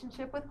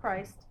relationship with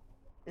Christ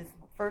is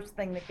the first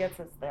thing that gets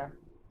us there.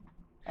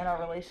 And our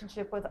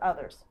relationship with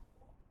others.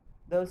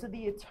 Those are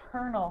the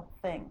eternal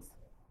things.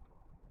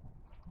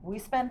 We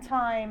spend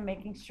time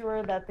making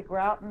sure that the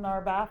grout in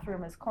our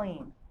bathroom is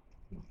clean.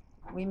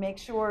 We make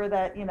sure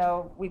that,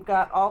 we've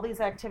got all these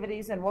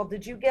activities and, well,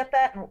 did you get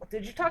that? And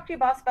did you talk to your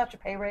boss about your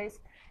pay raise?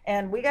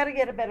 And we got to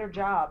get a better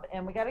job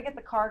and we got to get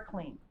the car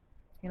clean.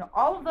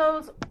 All of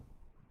those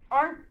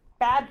aren't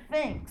bad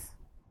things,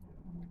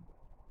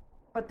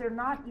 but they're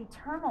not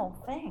eternal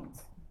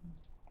things.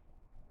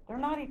 They're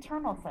not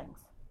eternal things.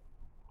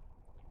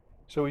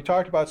 So we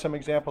talked about some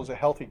examples of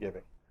healthy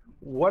giving.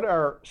 What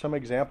are some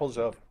examples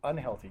of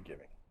unhealthy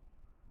giving?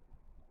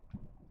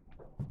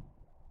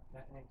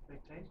 That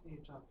expectation you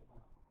talked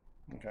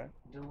about. Okay.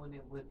 Doing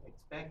it with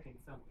expecting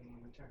something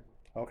in return.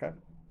 Okay.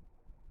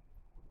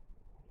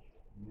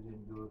 You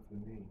didn't do it for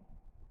me.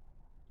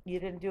 You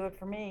didn't do it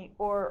for me.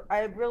 Or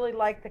I really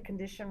like the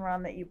condition,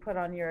 Ron, that you put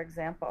on your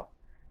example.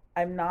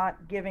 I'm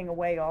not giving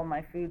away all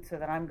my food so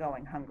that I'm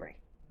going hungry.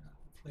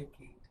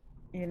 Placate.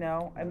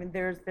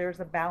 There's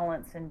a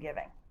balance in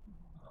giving.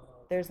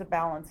 There's a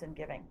balance in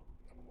giving.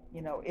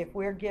 If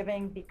we're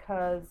giving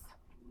because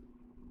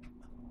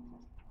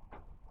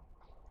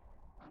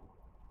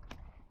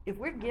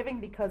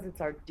it's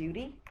our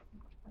duty,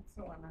 that's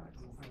the one I was.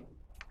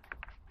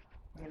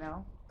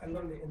 I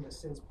learned it in the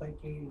sense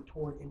placating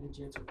toward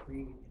indigence or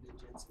creating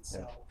indigence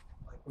itself,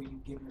 like where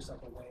you give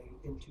yourself away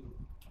into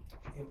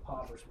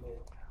impoverishment.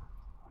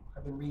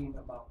 I've been reading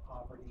about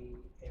poverty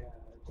and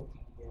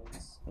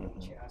obedience and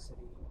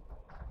chastity,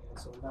 and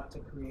so not to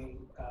create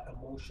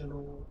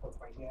emotional or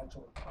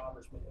financial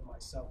impoverishment in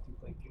myself through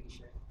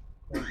placation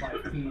or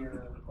by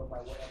fear or by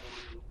whatever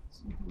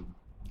means.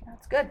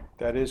 That's good.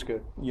 That is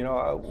good.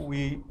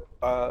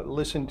 I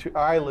listened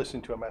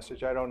to a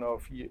message. I don't know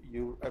if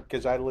you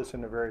because I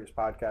listen to various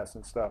podcasts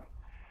and stuff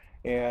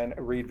and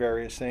read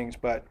various things,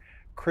 but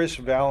Chris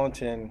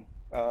Valentin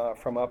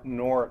from up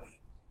north,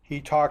 he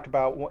talked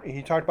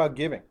about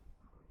giving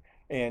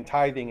and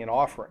tithing and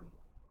offering.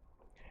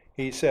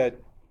 He said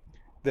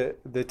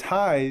the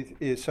tithe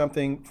is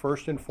something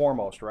first and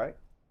foremost, right?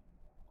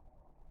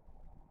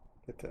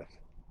 Get this.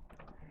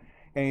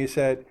 And he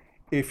said,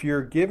 if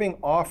you're giving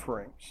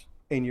offerings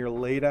and you're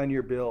late on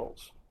your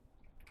bills,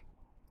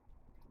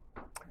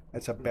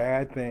 that's a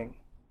bad thing.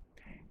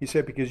 He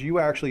said, because you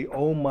actually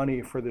owe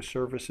money for the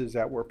services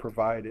that were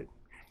provided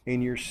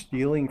and you're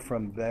stealing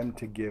from them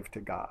to give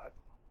to God.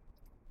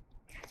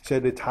 He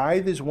said, the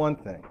tithe is one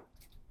thing.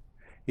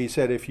 He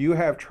said, if you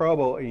have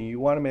trouble and you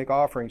want to make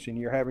offerings and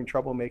you're having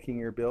trouble making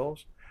your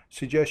bills,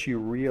 suggest you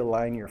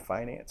realign your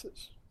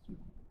finances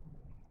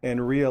and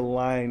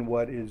realign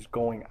what is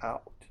going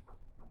out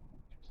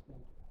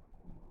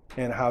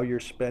and how you're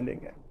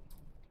spending it.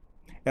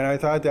 And I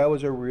thought that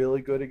was a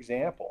really good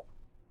example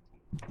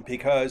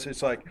because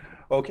it's like,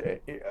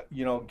 okay,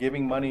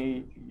 giving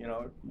money,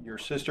 your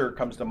sister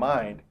comes to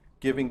mind,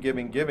 giving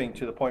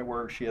to the point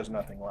where she has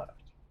nothing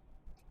left.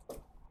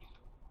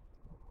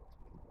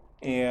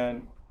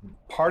 And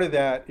part of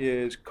that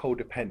is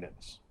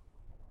codependence,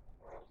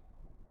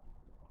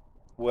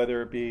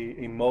 whether it be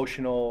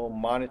emotional,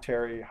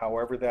 monetary,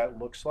 however that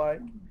looks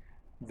like,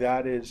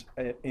 that is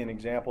an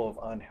example of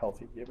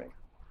unhealthy giving.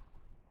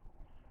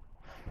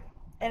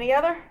 Any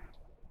other?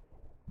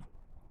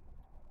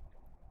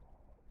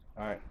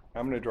 All right,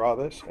 I'm going to draw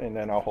this and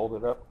then I'll hold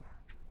it up.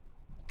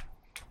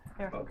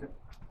 Here. Okay.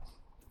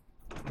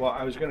 Well,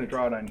 I was going to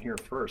draw it on here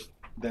first,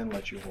 then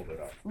let you hold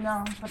it up. No,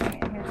 I'm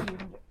putting it here so you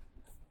can do.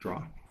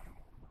 Draw.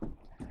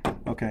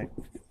 Okay,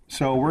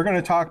 so we're going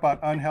to talk about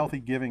unhealthy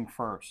giving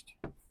first.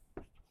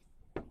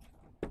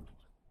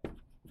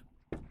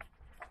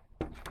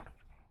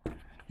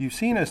 You've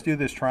seen us do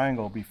this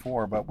triangle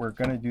before, but we're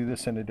going to do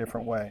this in a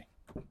different way.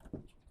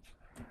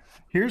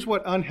 Here's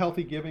what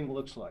unhealthy giving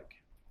looks like.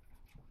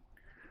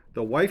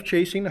 The wife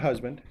chasing the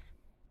husband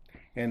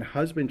and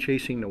husband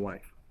chasing the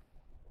wife.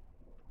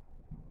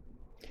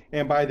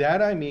 And by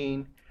that I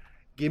mean,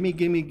 gimme,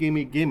 gimme,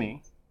 gimme,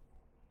 gimme.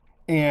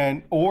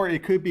 Or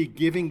it could be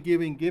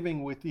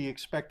giving with the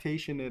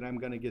expectation that I'm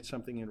going to get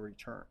something in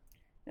return.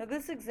 Now,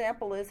 this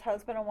example is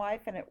husband and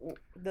wife, and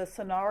the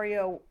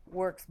scenario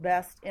works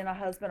best in a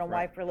husband and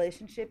wife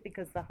relationship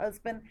because the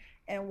husband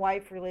and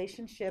wife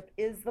relationship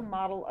is the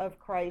model of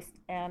Christ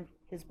and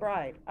his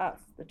bride, us,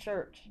 the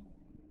church.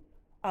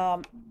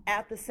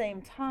 At the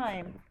same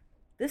time,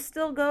 this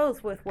still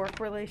goes with work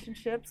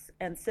relationships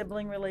and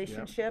sibling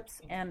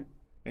relationships and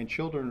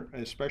children,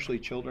 especially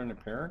children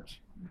and parents.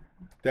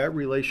 That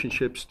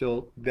relationship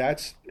still,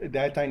 that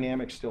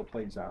dynamic still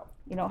plays out.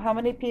 You know, how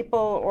many people,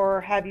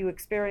 or have you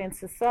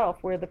experienced yourself,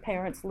 where the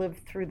parents live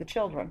through the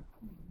children?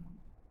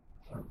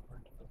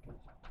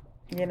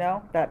 You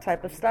know, that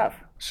type of stuff.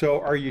 So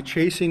are you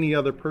chasing the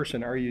other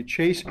person? Are you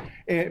chasing?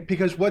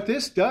 Because what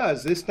this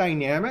does, this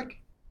dynamic,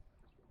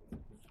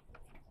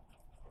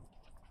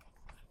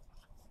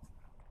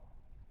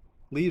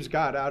 leaves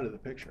God out of the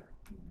picture.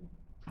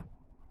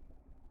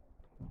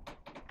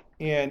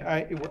 And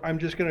I'm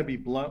just going to be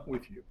blunt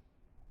with you.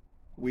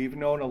 We've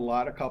known a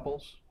lot of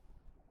couples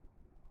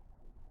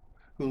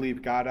who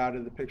leave God out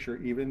of the picture,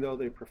 even though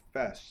they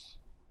profess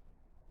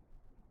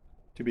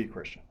to be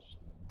Christians.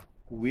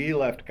 We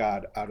left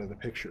God out of the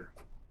picture,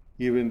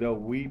 even though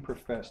we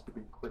profess to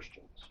be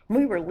Christians.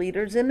 We were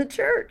leaders in the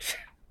church.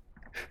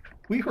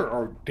 We were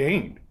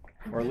ordained,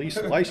 or at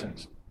least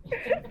licensed,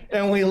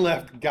 and we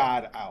left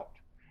God out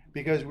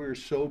because we were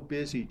so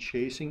busy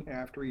chasing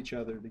after each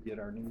other to get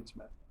our needs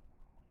met.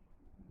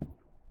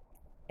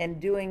 And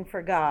doing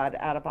for God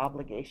out of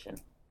obligation.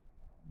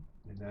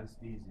 And that's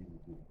easy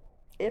to do.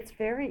 It's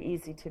very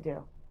easy to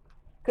do.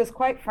 Because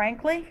quite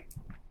frankly,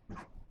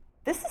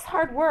 this is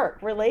hard work.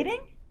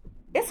 Relating,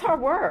 it's hard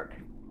work.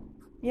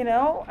 You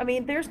know, I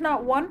mean, there's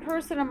not one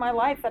person in my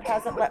life that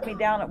hasn't let me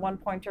down at one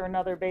point or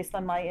another based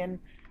on my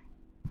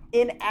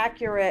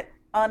inaccurate,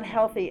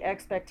 unhealthy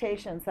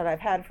expectations that I've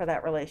had for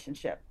that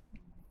relationship.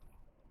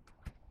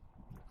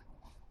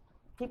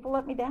 People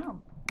let me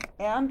down.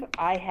 And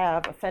I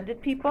have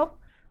offended people.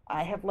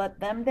 I have let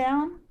them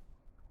down.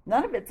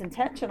 None of it's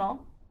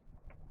intentional,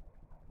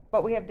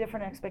 but we have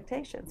different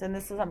expectations. And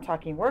I'm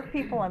talking work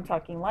people, I'm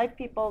talking life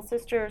people,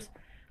 sisters.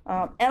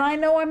 And I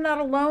know I'm not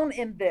alone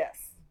in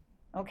this.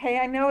 Okay,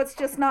 I know it's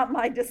just not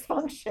my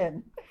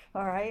dysfunction.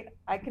 All right,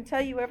 I can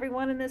tell you,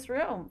 everyone in this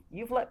room,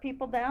 you've let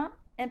people down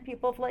and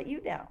people have let you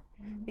down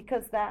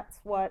because that's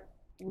what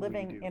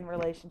living in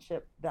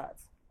relationship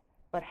does.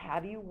 But how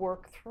do you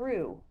work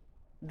through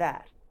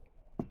that?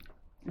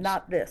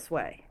 Not this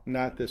way.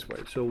 Not this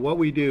way. So what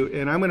we do,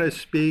 and I'm going to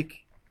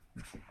speak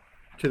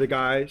to the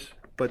guys,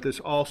 but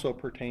this also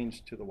pertains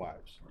to the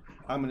wives.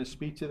 I'm going to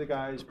speak to the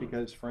guys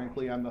because,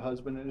 frankly, I'm the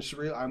husband and it's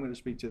real. I'm going to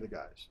speak to the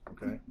guys,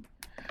 okay?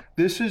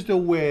 This is the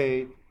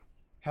way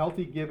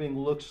healthy giving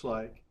looks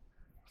like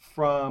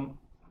from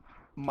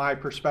my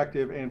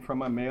perspective and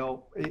from a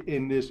male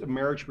in this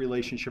marriage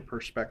relationship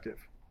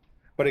perspective.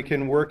 But it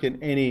can work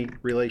in any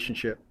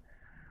relationship.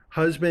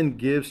 Husband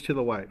gives to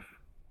the wife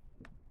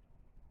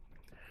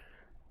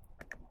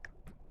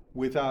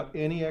without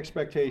any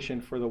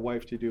expectation for the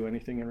wife to do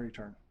anything in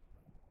return.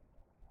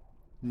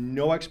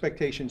 No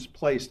expectations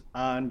placed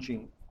on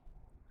Jean.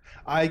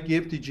 I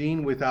give to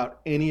Jean without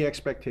any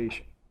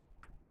expectation.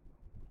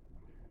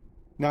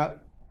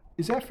 Now,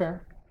 is that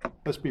fair?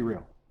 Let's be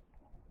real.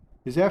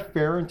 Is that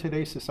fair in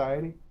today's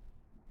society?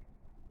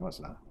 No,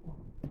 it's not.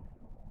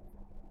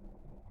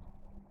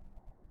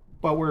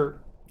 But we're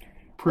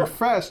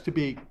professed to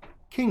be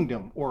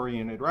kingdom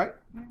oriented, right?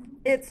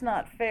 It's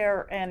not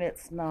fair and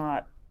it's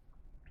not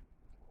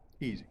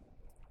easy.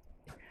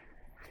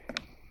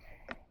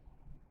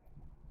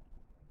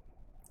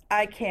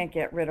 I can't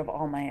get rid of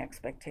all my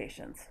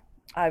expectations.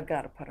 I've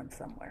got to put them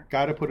somewhere.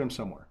 Got to put them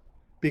somewhere.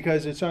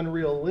 Because it's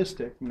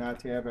unrealistic not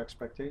to have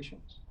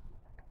expectations.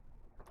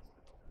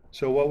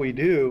 So what we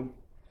do,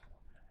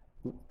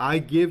 I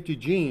give to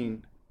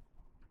Jean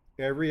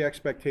every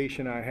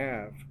expectation I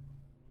have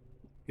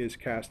is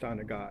cast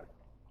onto God.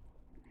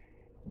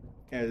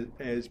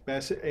 As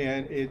best,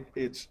 and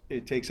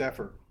it takes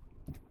effort.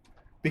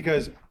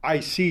 Because I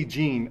see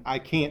Jean, I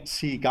can't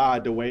see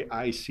God the way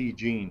I see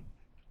Jean.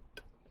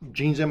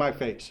 Jean's in my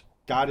face.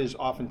 God is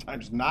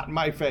oftentimes not in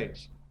my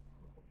face.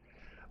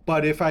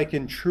 But if I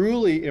can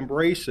truly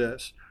embrace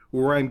this,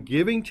 where I'm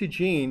giving to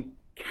Jean,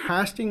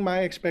 casting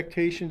my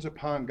expectations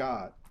upon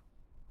God,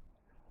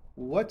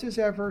 what does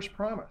that verse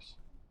promise?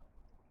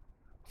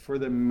 For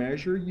the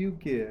measure you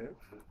give,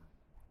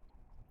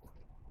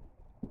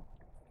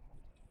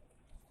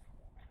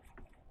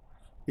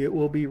 it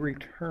will be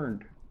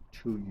returned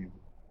to you.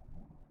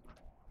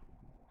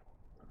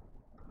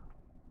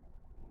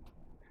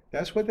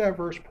 That's what that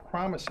verse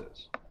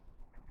promises.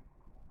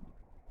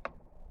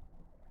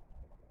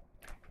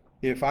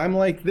 If I'm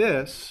like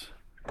this,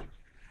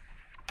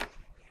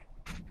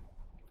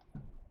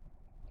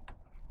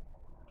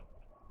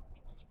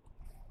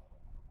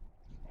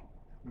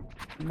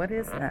 what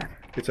is that?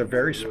 It's a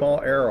very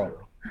small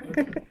arrow.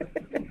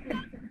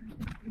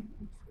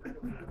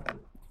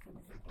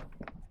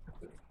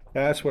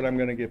 That's what I'm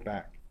going to get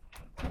back.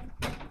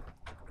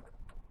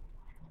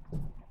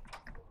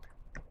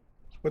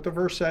 What the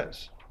verse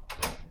says.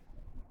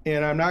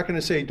 And I'm not going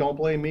to say, don't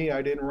blame me,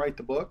 I didn't write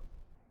the book.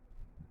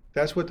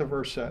 That's what the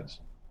verse says.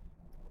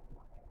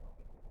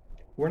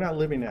 We're not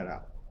living that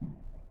out.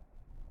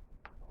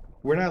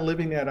 We're not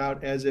living that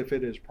out as if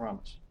it is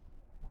promise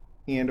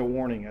and a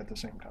warning at the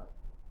same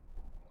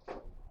time.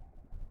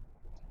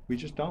 We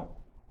just don't.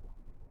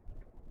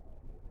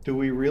 Do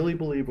we really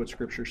believe what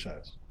Scripture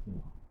says?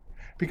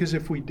 Because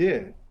if we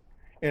did,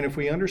 and if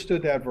we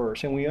understood that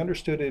verse, and we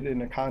understood it in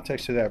the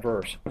context of that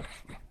verse,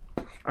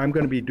 I'm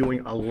going to be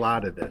doing a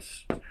lot of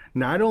this.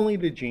 Not only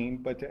to Gene,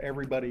 but to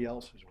everybody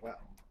else as well.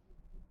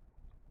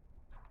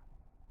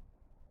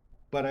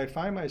 But I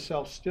find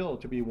myself still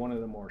to be one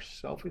of the more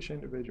selfish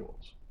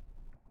individuals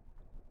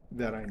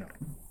that I know.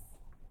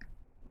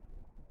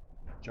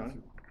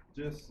 Johnny?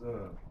 Just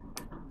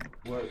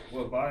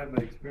what I have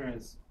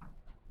experienced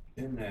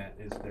in that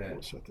is We'll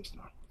that set this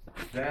down.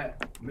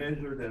 that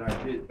measure that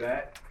I get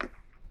back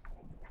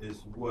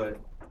is what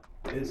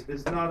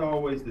it's not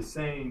always the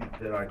same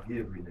that I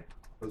give Renee.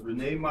 Because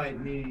Renee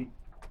might need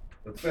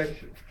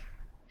affection.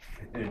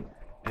 And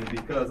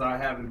because I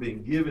haven't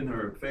been giving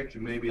her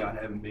affection, maybe I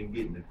haven't been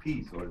getting the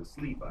peace or the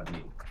sleep I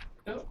need.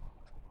 Oh.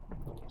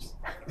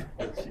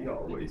 She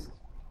always,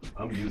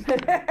 I'm used to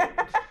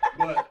that.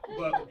 But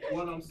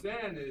what I'm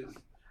saying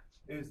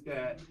is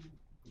that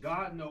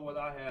God knows what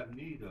I have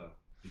need of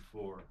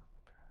before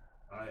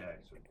I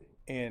ask for things.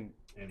 And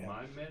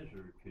my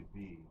measure could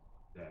be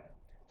that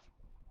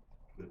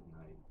good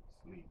night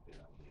sleep that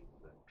I need,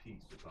 that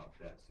peace about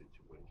that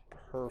situation.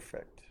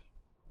 Perfect.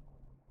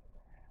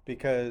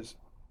 Because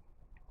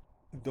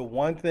the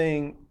one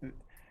thing,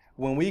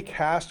 when we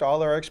cast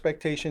all our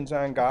expectations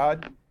on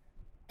God,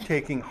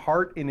 taking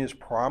heart in His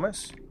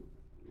promise,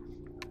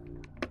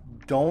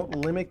 don't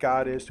limit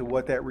God as to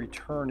what that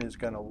return is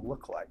going to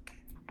look like.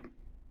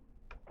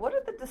 What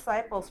did the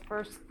disciples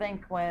first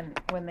think when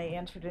they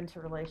entered into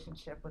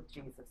relationship with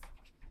Jesus?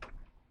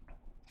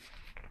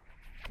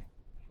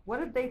 What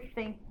did they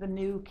think the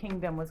new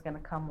kingdom was going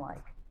to come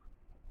like?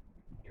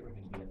 They were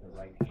going to be at the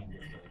right hand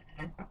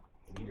of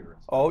the leader.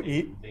 Oh,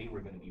 they were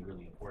going to be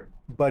really important.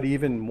 But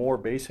even more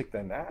basic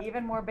than that.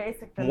 Even more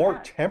basic than more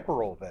that.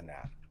 temporal than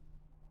that.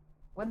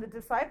 When the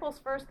disciples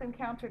first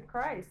encountered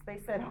Christ, they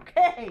said,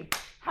 "Okay,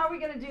 how are we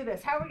going to do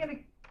this? How are we going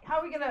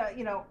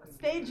to,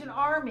 stage an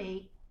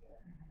army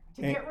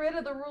to get rid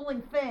of the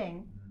ruling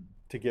thing,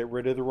 to get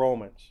rid of the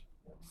Romans,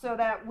 so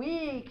that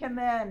we can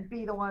then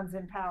be the ones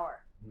in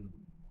power."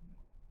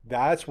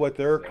 That's what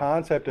their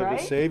concept of Right?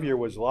 the Savior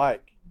was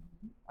like.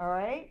 All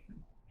right?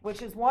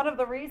 Which is one of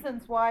the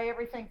reasons why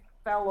everything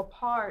fell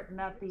apart, and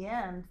at the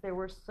end there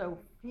were so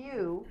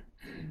few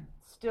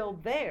still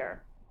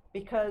there,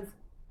 because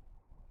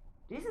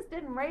Jesus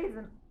didn't raise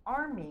an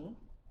army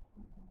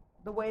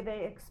the way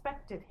they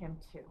expected him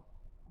to.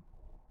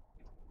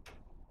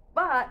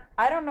 But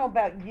I don't know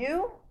about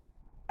you,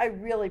 I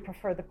really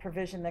prefer the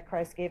provision that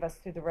Christ gave us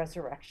through the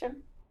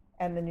resurrection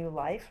and the new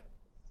life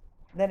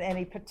than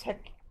any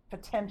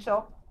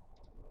potential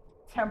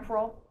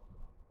temporal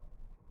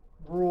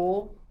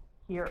rule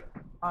here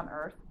on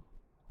earth.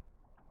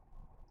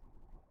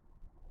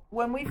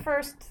 When we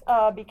first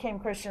became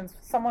Christians,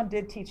 someone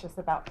did teach us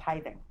about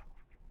tithing.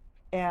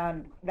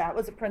 And that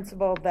was a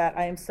principle that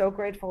I am so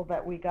grateful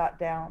that we got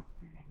down.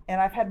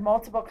 And I've had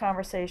multiple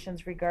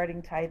conversations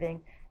regarding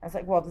tithing. I was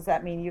like, well, does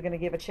that mean you're going to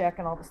give a check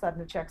and all of a sudden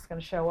the check's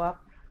going to show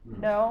up?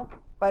 No,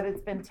 but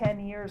it's been 10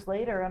 years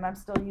later and I'm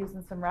still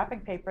using some wrapping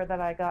paper that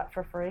I got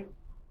for free.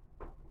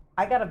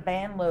 I got a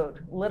van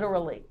load,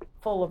 literally,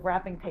 full of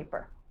wrapping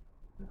paper.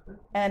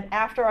 And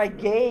after I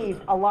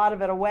gave a lot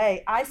of it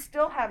away, I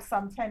still have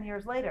some 10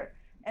 years later.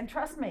 And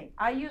trust me,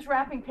 I use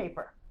wrapping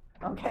paper.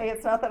 Okay,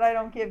 it's not that I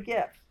don't give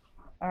gifts.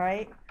 All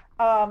right.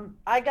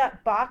 I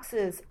got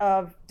boxes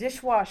of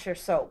dishwasher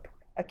soap,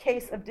 a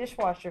case of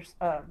dishwasher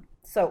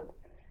soap.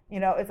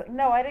 It's like,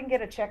 no, I didn't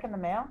get a check in the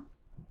mail.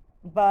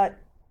 But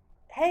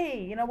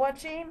hey, you know what,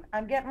 Gene?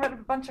 I'm getting rid of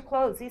a bunch of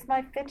clothes. These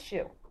might fit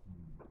you.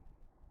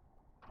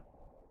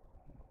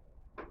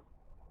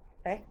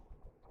 Okay.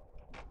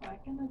 I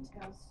can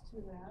attest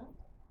to that.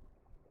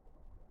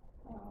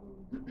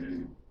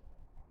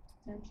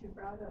 Since you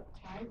brought up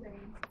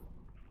tithing,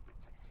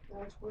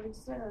 that's where it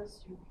says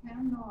you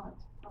cannot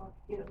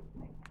outgive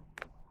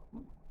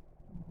me.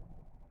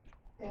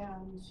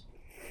 And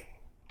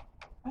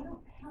I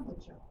don't have a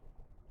job.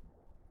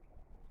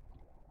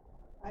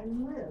 I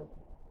live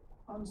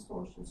on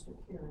Social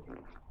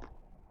Security,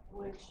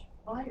 which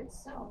by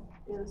itself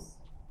is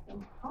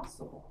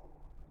impossible.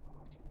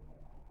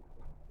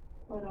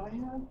 But I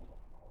have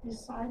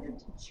decided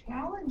to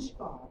challenge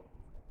God,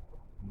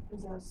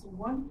 because that's the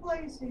one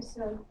place He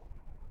said,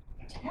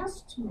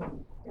 test me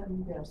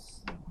in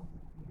this.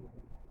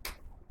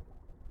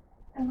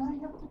 And I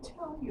have to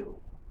tell you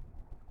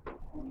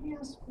that He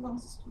has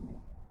blessed me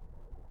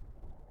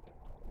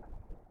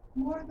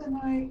more than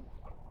I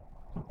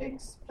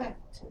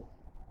expected.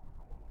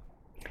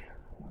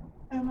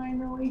 And I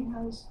know He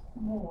has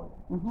more.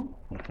 Mm-hmm.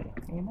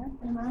 Amen.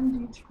 And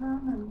I'm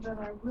determined that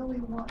I really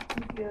want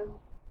to give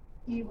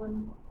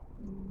even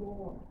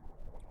more.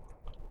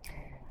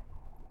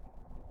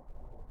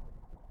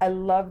 I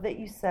love that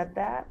you said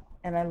that,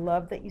 And I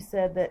love that you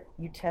said that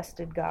you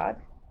tested God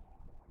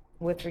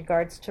with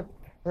regards to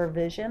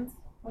provisions.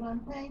 But I'm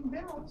paying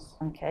bills.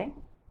 Okay.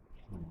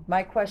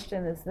 My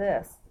question is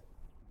this,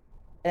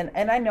 and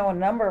I know a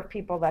number of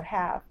people that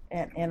have,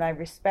 and I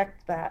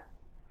respect that,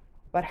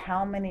 but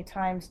how many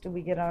times do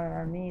we get on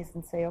our knees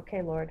and say,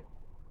 okay, Lord,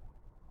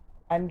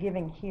 I'm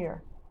giving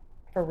here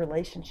for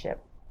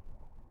relationship.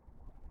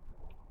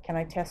 Can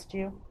I test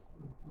you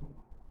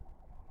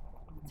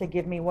to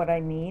give me what I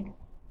need?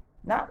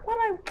 Not what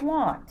I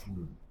want.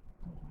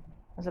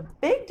 There's a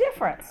big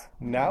difference.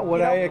 Not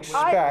what I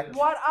expect.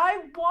 What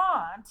I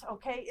want,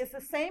 okay, is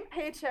the same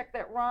paycheck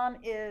that Ron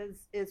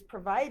is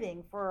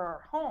providing for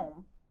our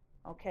home,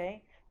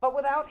 okay, but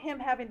without him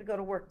having to go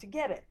to work to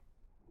get it,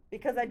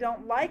 because I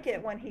don't like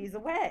it when he's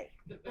away.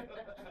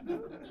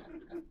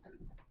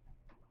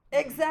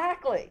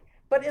 Exactly.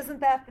 But isn't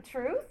that the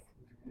truth?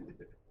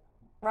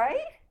 Right?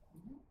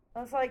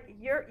 I was like,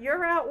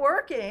 you're out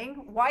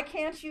working. Why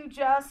can't you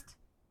just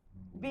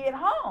be at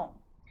home?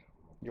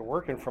 You're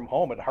working from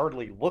home. It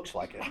hardly looks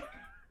like it.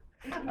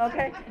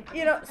 Okay.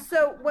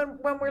 So when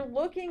we're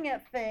looking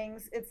at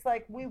things, it's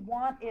like we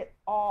want it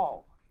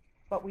all,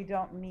 but we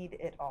don't need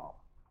it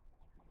all.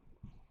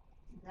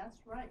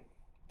 That's right.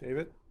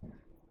 David?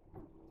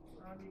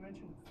 Ron, you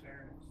mentioned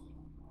fairness,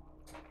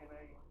 and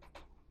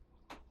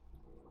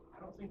I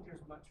don't think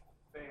there's much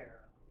fair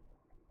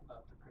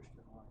about the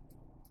Christian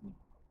life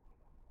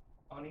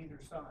on either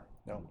side.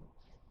 No.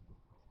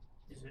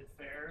 Is it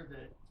fair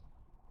that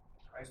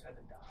Christ had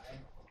to die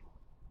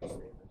to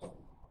save us?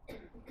 Is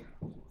it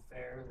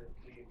fair that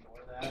we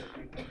ignore that or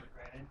take it for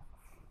granted?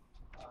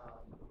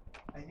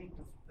 I think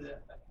the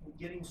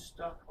getting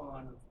stuck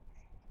on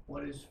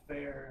what is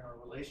fair in our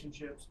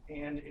relationships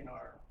and in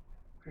our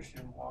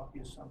Christian walk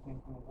is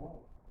something from the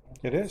world.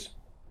 It is.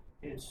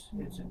 It's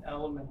an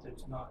element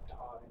that's not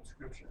taught in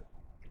Scripture.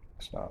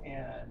 It's not.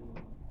 And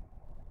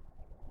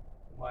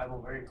the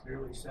Bible very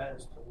clearly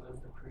says to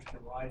live the Christian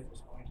life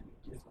is going to be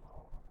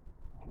difficult.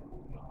 And it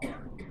will be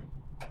hard.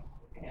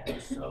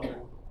 And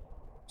so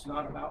it's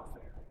not about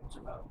fair. It's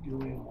about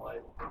doing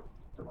what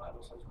the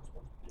Bible says we're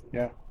supposed to do.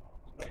 Yeah.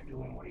 It's about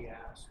doing what he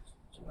asks.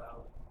 It's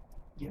about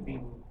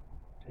giving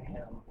to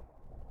him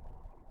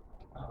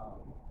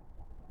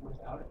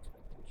without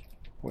expectation.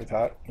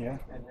 Without, yeah.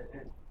 And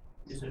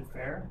is it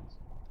fair?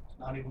 It's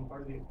not even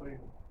part of the equation.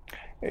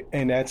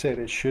 And that's it.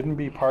 It shouldn't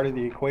be part of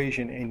the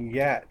equation. And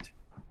yet,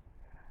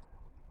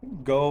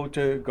 go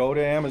to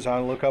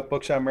Amazon, look up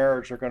books on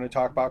marriage. They're going to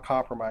talk about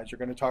compromise. They're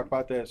going to talk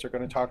about this. They're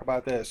going to talk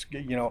about this.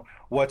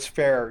 What's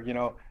fair?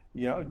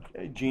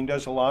 Gene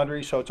does the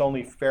laundry, so it's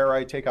only fair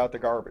I take out the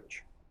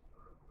garbage.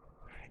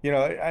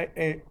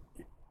 I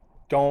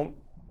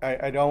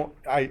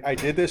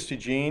did this to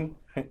Jean.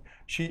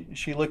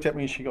 She looked at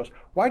me and she goes,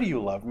 "Why do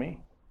you love me?"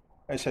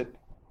 I said,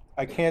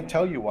 "I can't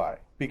tell you why.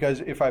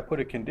 Because if I put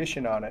a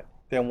condition on it,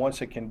 then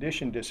once a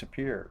condition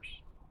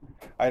disappears,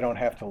 I don't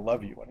have to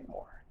love you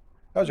anymore."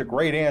 That was a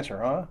great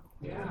answer, huh?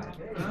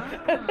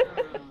 Yeah.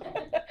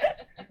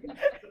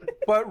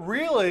 But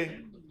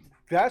really,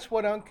 that's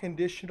what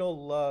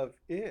unconditional love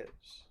is.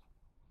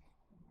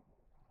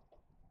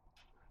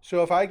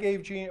 So if I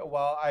gave Jean,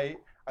 well, I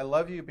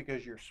love you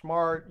because you're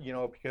smart,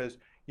 because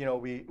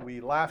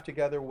we laugh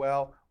together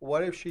well.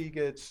 What if she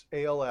gets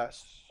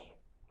ALS,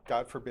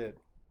 God forbid,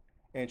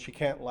 and she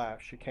can't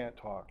laugh, she can't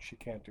talk, she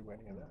can't do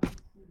any of that?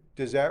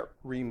 Does that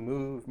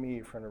remove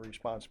me from the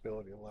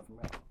responsibility of loving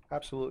her?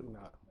 Absolutely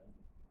not.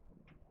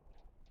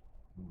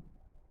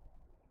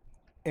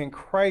 And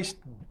Christ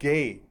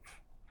gave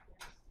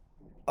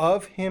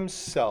of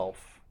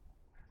himself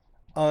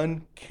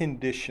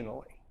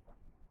unconditionally.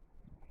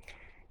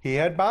 He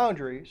had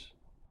boundaries.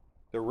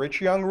 The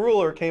rich young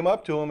ruler came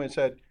up to him and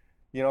said,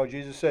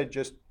 Jesus said,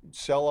 just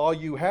sell all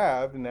you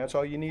have, and that's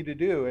all you need to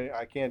do. And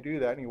I can't do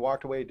that. And he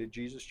walked away. Did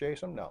Jesus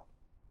chase him? No.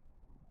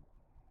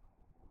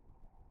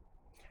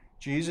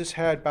 Jesus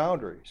had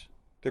boundaries.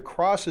 The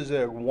cross is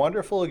a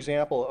wonderful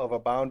example of a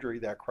boundary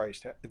that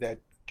that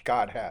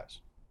God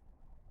has.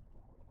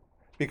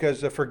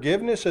 Because the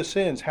forgiveness of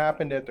sins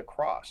happened at the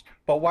cross.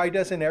 But why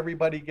doesn't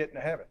everybody get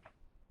into heaven?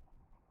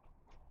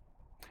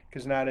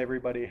 Because not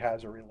everybody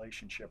has a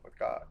relationship with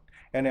God.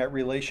 And that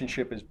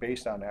relationship is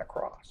based on that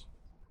cross.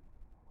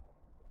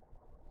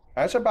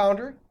 That's a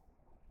boundary.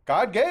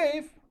 God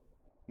gave.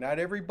 Not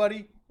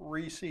everybody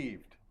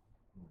received.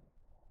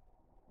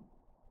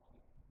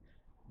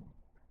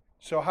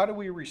 So how do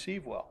we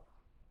receive well?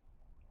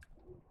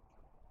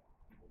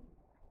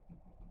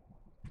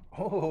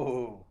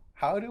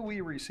 How do we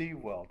receive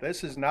well?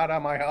 This is not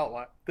on my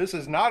outline. This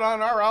is not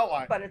on our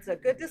outline. But it's a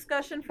good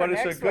discussion for next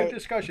week. But it's a good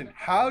discussion.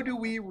 How do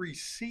we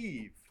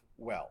receive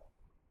well?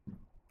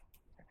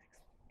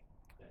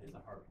 That is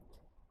a hard one.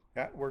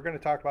 Yeah, we're going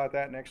to talk about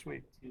that next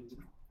week.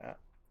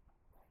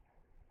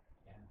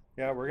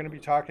 Yeah, we're going to be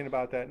talking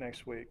about that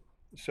next week.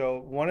 So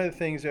one of the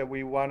things that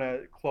we want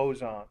to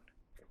close on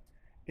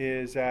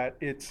is that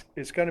it's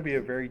going to be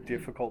a very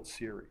difficult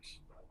series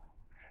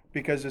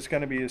because it's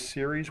going to be a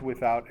series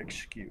without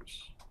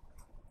excuse.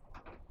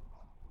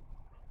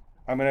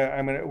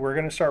 we're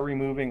gonna start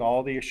removing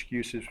all the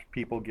excuses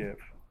people give.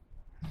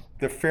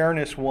 The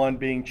fairness one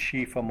being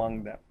chief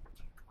among them.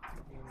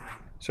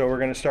 So we're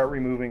gonna start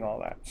removing all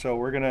that. So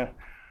we're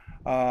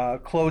gonna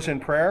close in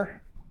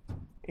prayer,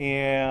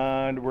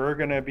 and we're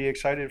gonna be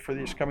excited for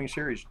this coming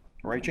series.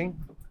 Right, Gene?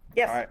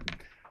 Yes. All right.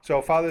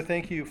 So Father,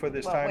 thank you for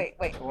this Well, time. wait.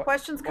 What?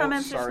 Questions, Oh,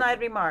 comments, or sorry. snide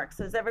remarks,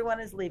 as everyone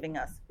is leaving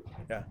us.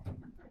 Yeah.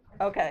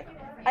 Okay.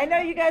 I know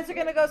you guys are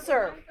gonna go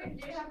serve.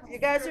 You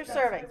guys are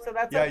serving, so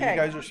that's Yeah, okay.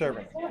 you guys are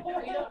serving. We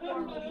don't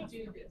normally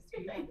do this.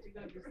 We like to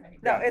go do something.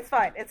 No, Yeah. it's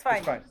fine, it's fine.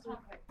 It's fine.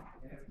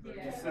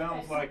 It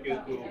sounds like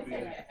it will be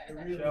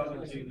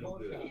challenging and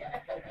good.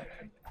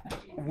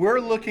 We're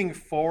looking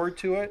forward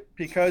to it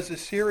because the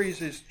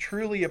series is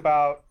truly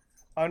about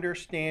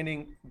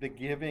understanding the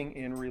giving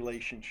in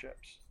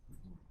relationships.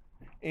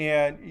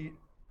 And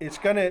we're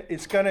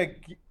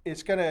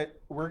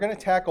gonna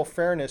tackle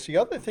fairness. The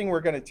other thing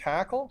we're gonna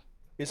tackle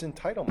is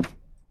entitlement.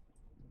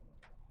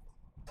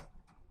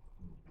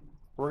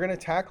 We're gonna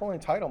tackle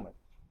entitlement.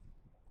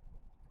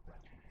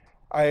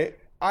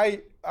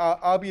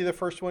 I'll be the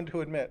first one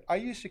to admit, I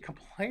used to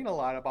complain a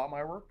lot about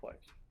my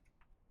workplace.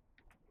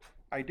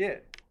 I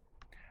did.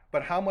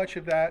 But how much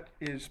of that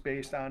is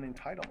based on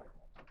entitlement,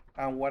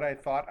 on what I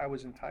thought I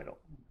was entitled?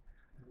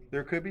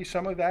 There could be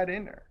some of that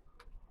in there.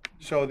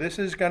 So this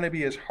is going to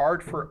be as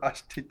hard for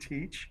us to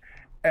teach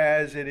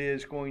as it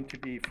is going to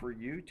be for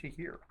you to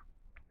hear.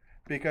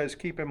 Because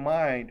keep in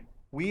mind,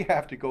 we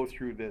have to go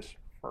through this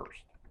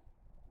first.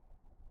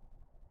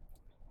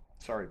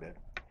 Sorry, Ben.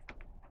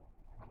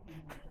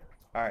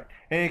 All right.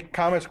 Any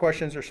comments,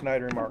 questions, or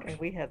snide remarks? Okay,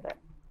 we had that.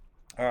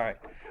 All right.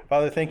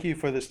 Father, thank you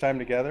for this time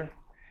together.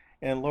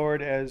 And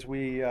Lord, as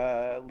we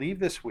leave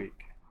this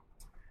week,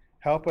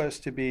 help us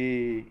to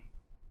be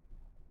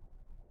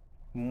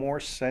more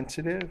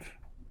sensitive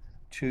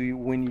to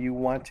when you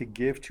want to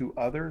give to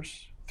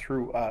others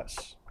through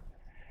us.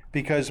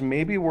 Because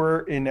maybe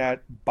we're in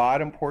that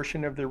bottom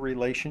portion of the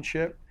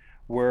relationship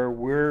where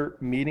we're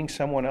meeting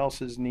someone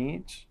else's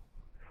needs,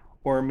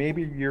 or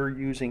maybe you're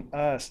using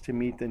us to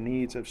meet the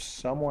needs of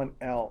someone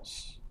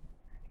else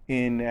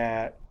in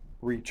that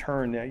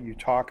return that you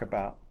talk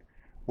about,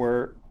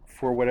 where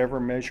for whatever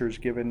measure is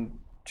given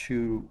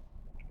to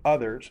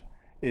others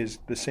is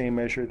the same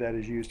measure that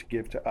is used to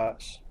give to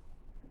us.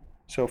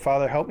 So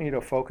Father, help me to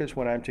focus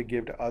when I'm to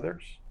give to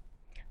others,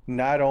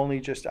 not only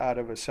just out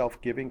of a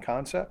self-giving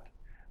concept,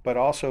 but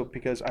also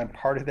because I'm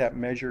part of that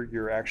measure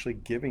you're actually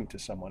giving to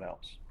someone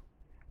else.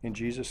 In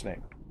Jesus'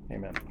 name,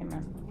 amen.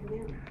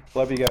 Amen.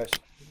 Love you guys.